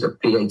Doctors. She's a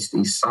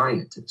PhD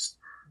scientist.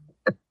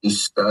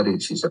 She's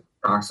a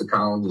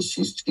toxicologist.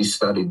 She's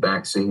studied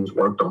vaccines,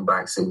 worked on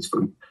vaccines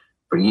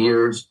for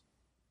years.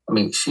 I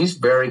mean, she's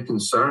very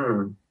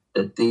concerned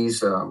that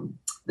these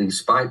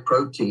spike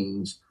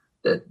proteins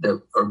that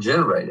are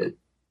generated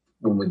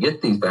when we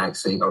get these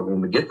vaccines or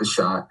when we get the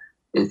shot,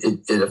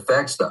 it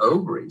affects the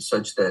ovaries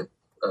such that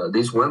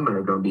these women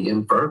are going to be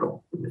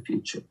infertile in the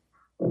future.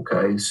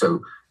 Okay,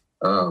 so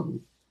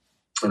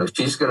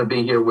she's going to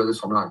be here with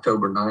us on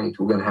October 9th.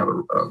 We're going to have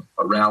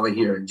a rally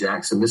here in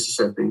Jackson,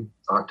 Mississippi,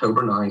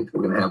 October 9th.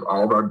 We're going to have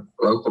all of our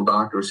local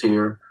doctors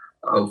here.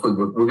 Hopefully,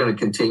 we're going to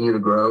continue to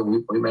grow.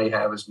 We may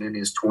have as many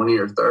as 20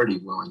 or 30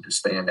 willing to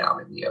stand out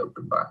in the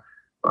open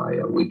by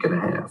a week and a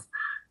half.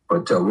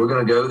 But we're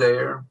going to go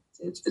there.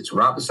 It's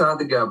right beside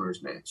the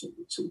governor's mansion.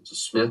 It's a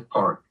Smith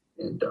Park,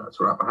 and it's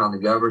right behind the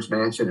governor's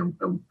mansion.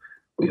 And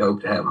we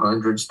hope to have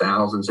hundreds,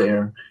 thousands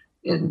there.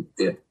 And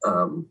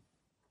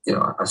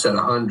I said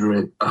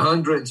 100.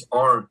 Hundreds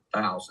are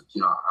thousands.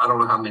 I don't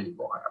know how many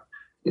we'll have.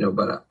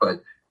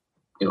 But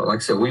like I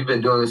said, we've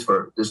been doing this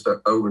for just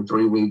over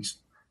 3 weeks.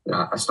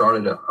 I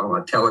started on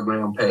a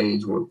Telegram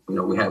page where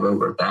we have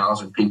over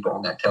 1,000 people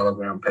on that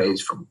Telegram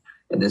page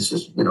and this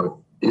is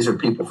these are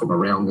people from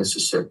around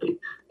Mississippi,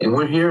 and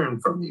we're hearing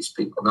from these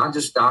people, not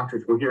just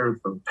doctors. We're hearing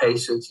from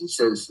patients and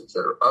citizens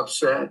that are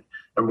upset.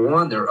 Number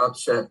one, they're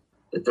upset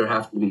that there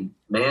have to be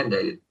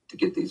mandated to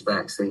get these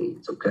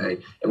vaccines, okay?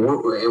 And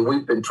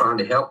we've been trying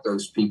to help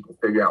those people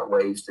figure out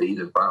ways to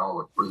either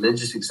file a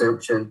religious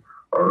exemption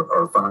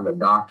or find a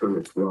doctor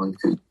that's willing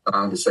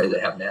to say they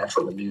have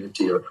natural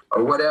immunity or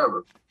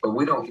whatever. But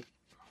we don't.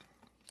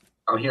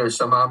 I'm hearing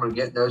some of them are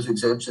getting those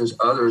exemptions.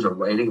 Others are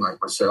waiting, like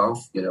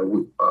myself.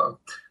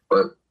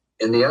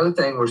 And the other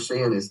thing we're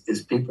seeing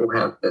is people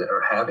that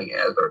are having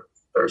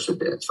adverse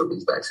events from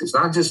these vaccines.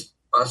 Not just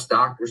us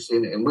doctors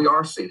seeing it, and we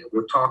are seeing it.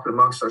 We're talking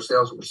amongst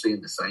ourselves, and we're seeing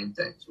the same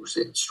things. We're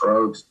seeing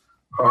strokes,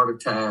 heart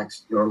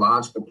attacks,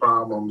 neurological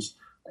problems,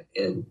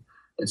 and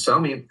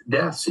some even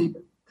deaths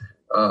even.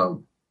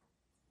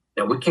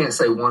 Now, we can't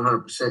say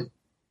 100%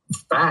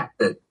 fact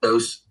that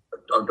those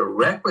are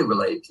directly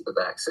related to the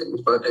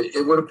vaccines, but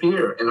it would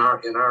appear in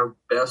our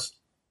best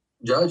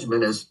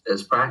judgment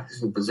as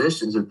practicing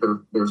physicians that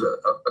there's a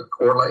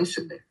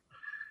correlation there.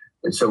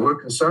 And so we're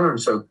concerned.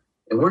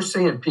 And we're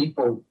seeing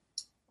people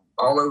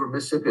all over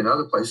Mississippi and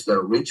other places that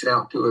are reaching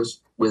out to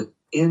us with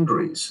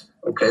injuries.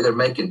 Okay, they're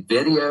making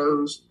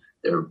videos.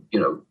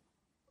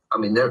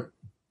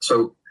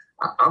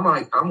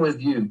 I'm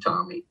with you,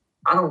 Tommy.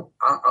 I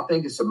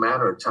think it's a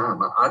matter of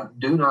time. I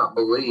do not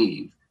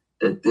believe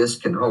that this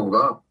can hold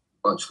up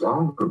much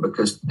longer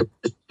because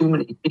there's too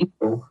many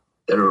people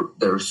that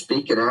are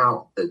speaking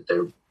out that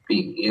they're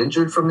being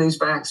injured from these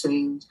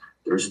vaccines.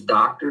 There's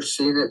doctors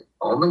seeing it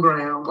on the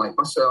ground, like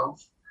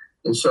myself.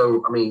 And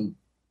so,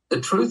 the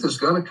truth is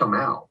going to come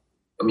out.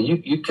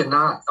 You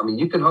cannot,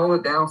 you can hold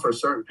it down for a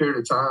certain period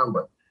of time,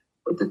 but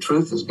but the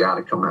truth has got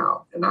to come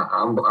out. And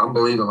I'm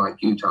believing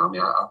like you, Tommy.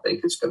 I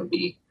think it's going to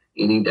be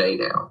any day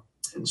now.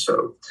 And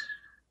so,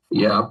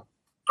 yeah,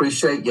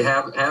 appreciate you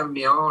having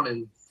me on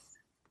and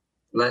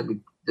let me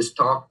just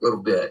talk a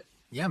little bit.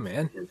 Yeah,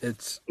 man.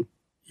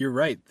 You're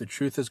right. The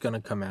truth is going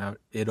to come out.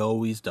 It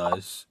always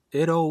does.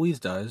 It always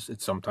does.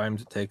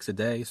 Sometimes it takes a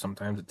day.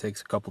 Sometimes it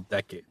takes a couple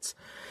decades.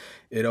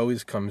 It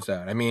always comes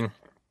out. I mean,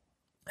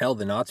 hell,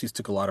 the Nazis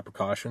took a lot of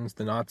precautions.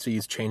 The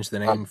Nazis changed the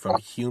name from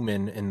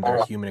human in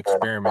their human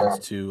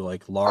experiments to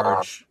like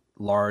large,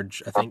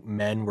 I think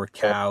men were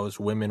cows,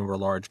 women were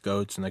large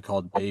goats, and they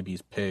called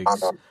babies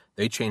pigs.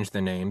 They changed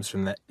the names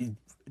from that,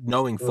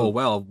 knowing full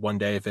well one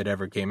day if it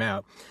ever came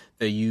out.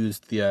 They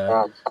used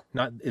the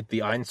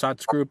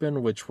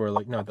Einsatzgruppen, which were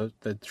like, no,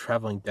 the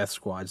traveling death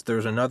squads.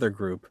 There's another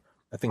group,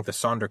 I think the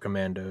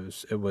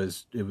Sonderkommandos. It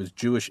was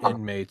Jewish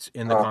inmates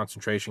in the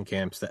concentration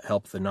camps that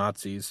helped the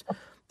Nazis.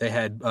 They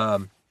had,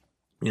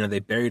 they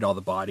buried all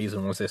the bodies,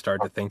 and once they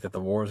started to think that the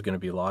war was going to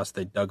be lost,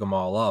 they dug them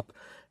all up,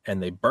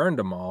 and they burned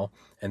them all.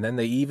 And then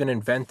they even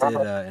invented,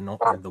 in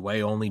the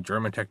way only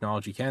German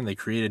technology can, they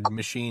created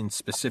machines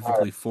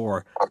specifically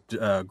for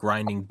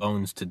grinding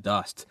bones to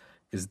dust,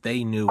 because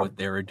they knew what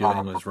they were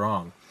doing was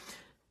wrong.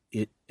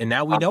 And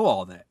now we know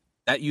all that.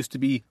 That used to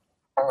be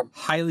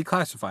highly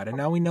classified, and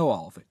now we know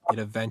all of it. It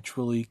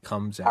eventually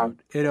comes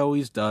out. It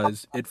always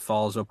does. It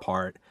falls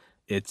apart.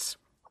 It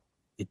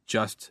might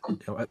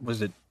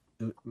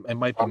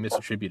be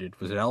misattributed.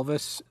 Was it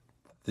Elvis?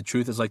 The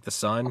truth is like the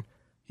sun.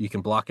 You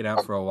can block it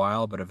out for a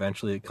while, but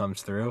eventually it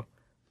comes through.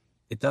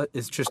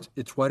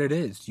 It's what it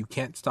is. You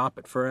can't stop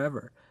it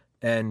forever.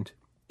 And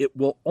it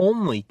will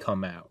only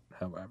come out,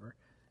 however.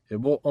 It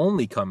will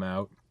only come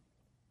out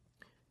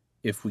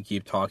if we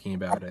keep talking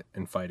about it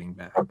and fighting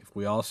back. If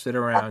we all sit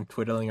around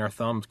twiddling our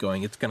thumbs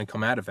going, it's going to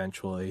come out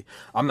eventually.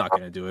 I'm not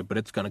going to do it, but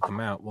it's going to come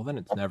out. Well, then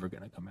it's never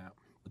going to come out.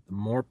 But the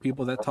more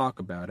people that talk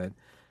about it,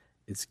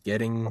 it's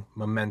getting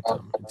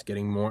momentum. It's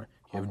getting more.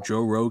 You have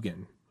Joe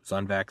Rogan, who's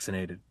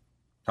unvaccinated,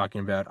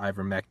 talking about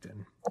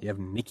ivermectin. You have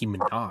Nicki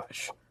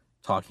Minaj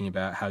talking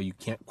about how you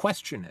can't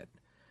question it.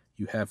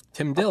 You have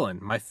Tim Dillon,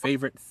 my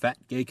favorite fat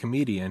gay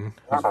comedian,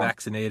 who's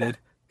vaccinated,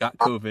 got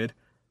COVID,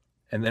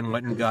 and then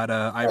went and got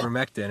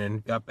ivermectin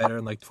and got better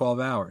in like 12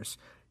 hours.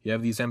 You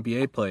have these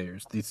NBA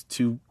players. These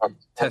two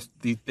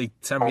they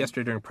said them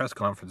yesterday during press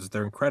conferences.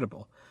 They're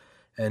incredible.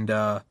 And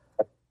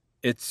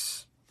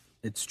it's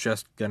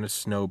just going to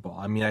snowball.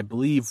 I mean, I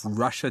believe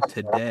Russia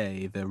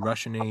Today, the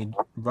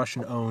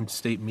Russian-owned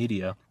state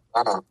media,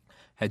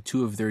 had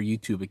 2 of their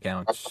YouTube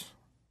accounts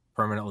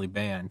permanently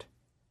banned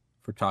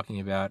for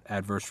talking about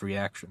adverse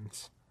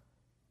reactions.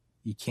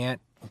 You can't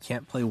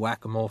play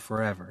whack-a-mole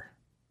forever.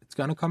 It's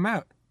going to come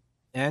out.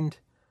 And,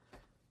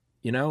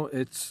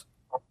 it's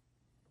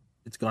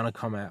going to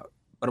come out.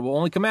 But it will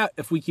only come out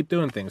if we keep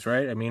doing things,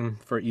 right? I mean,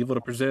 for evil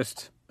to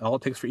persist, all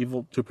it takes for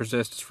evil to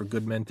persist is for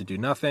good men to do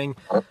nothing.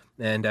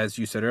 And as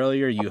you said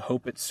earlier, you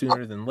hope it's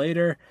sooner than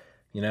later.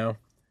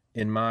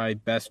 In my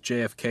best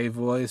JFK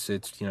voice,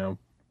 it's,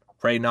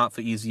 pray not for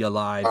easier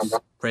lives,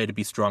 pray to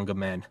be stronger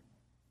men.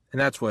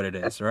 And that's what it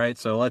is, right?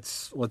 So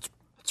let's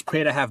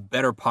pray to have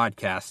better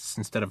podcasts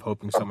instead of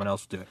hoping someone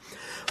else will do it.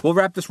 We'll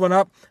wrap this one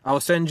up.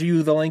 I'll send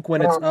you the link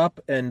when it's up.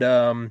 And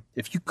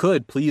if you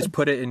could, please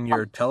put it in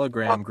your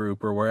Telegram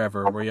group or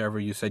wherever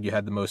you said you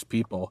had the most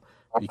people.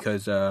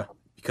 Because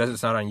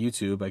it's not on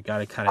YouTube, I got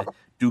to kind of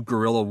do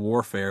guerrilla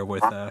warfare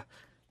with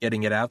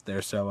getting it out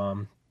there.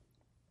 So,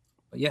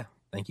 but yeah,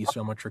 thank you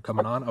so much for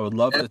coming on. I would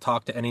love to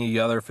talk to any of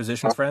the other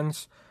physician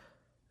friends.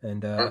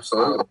 And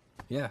absolutely.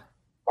 Yeah.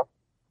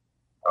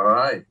 All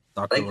right.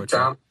 Dr. Thank you,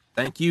 Tom.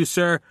 Thank you,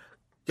 sir.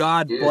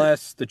 God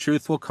bless. The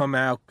truth will come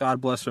out.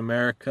 God bless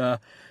America.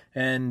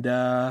 And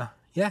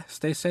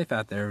stay safe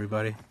out there,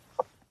 everybody.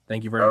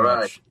 Thank you very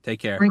much. Take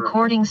care.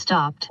 Recording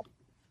stopped.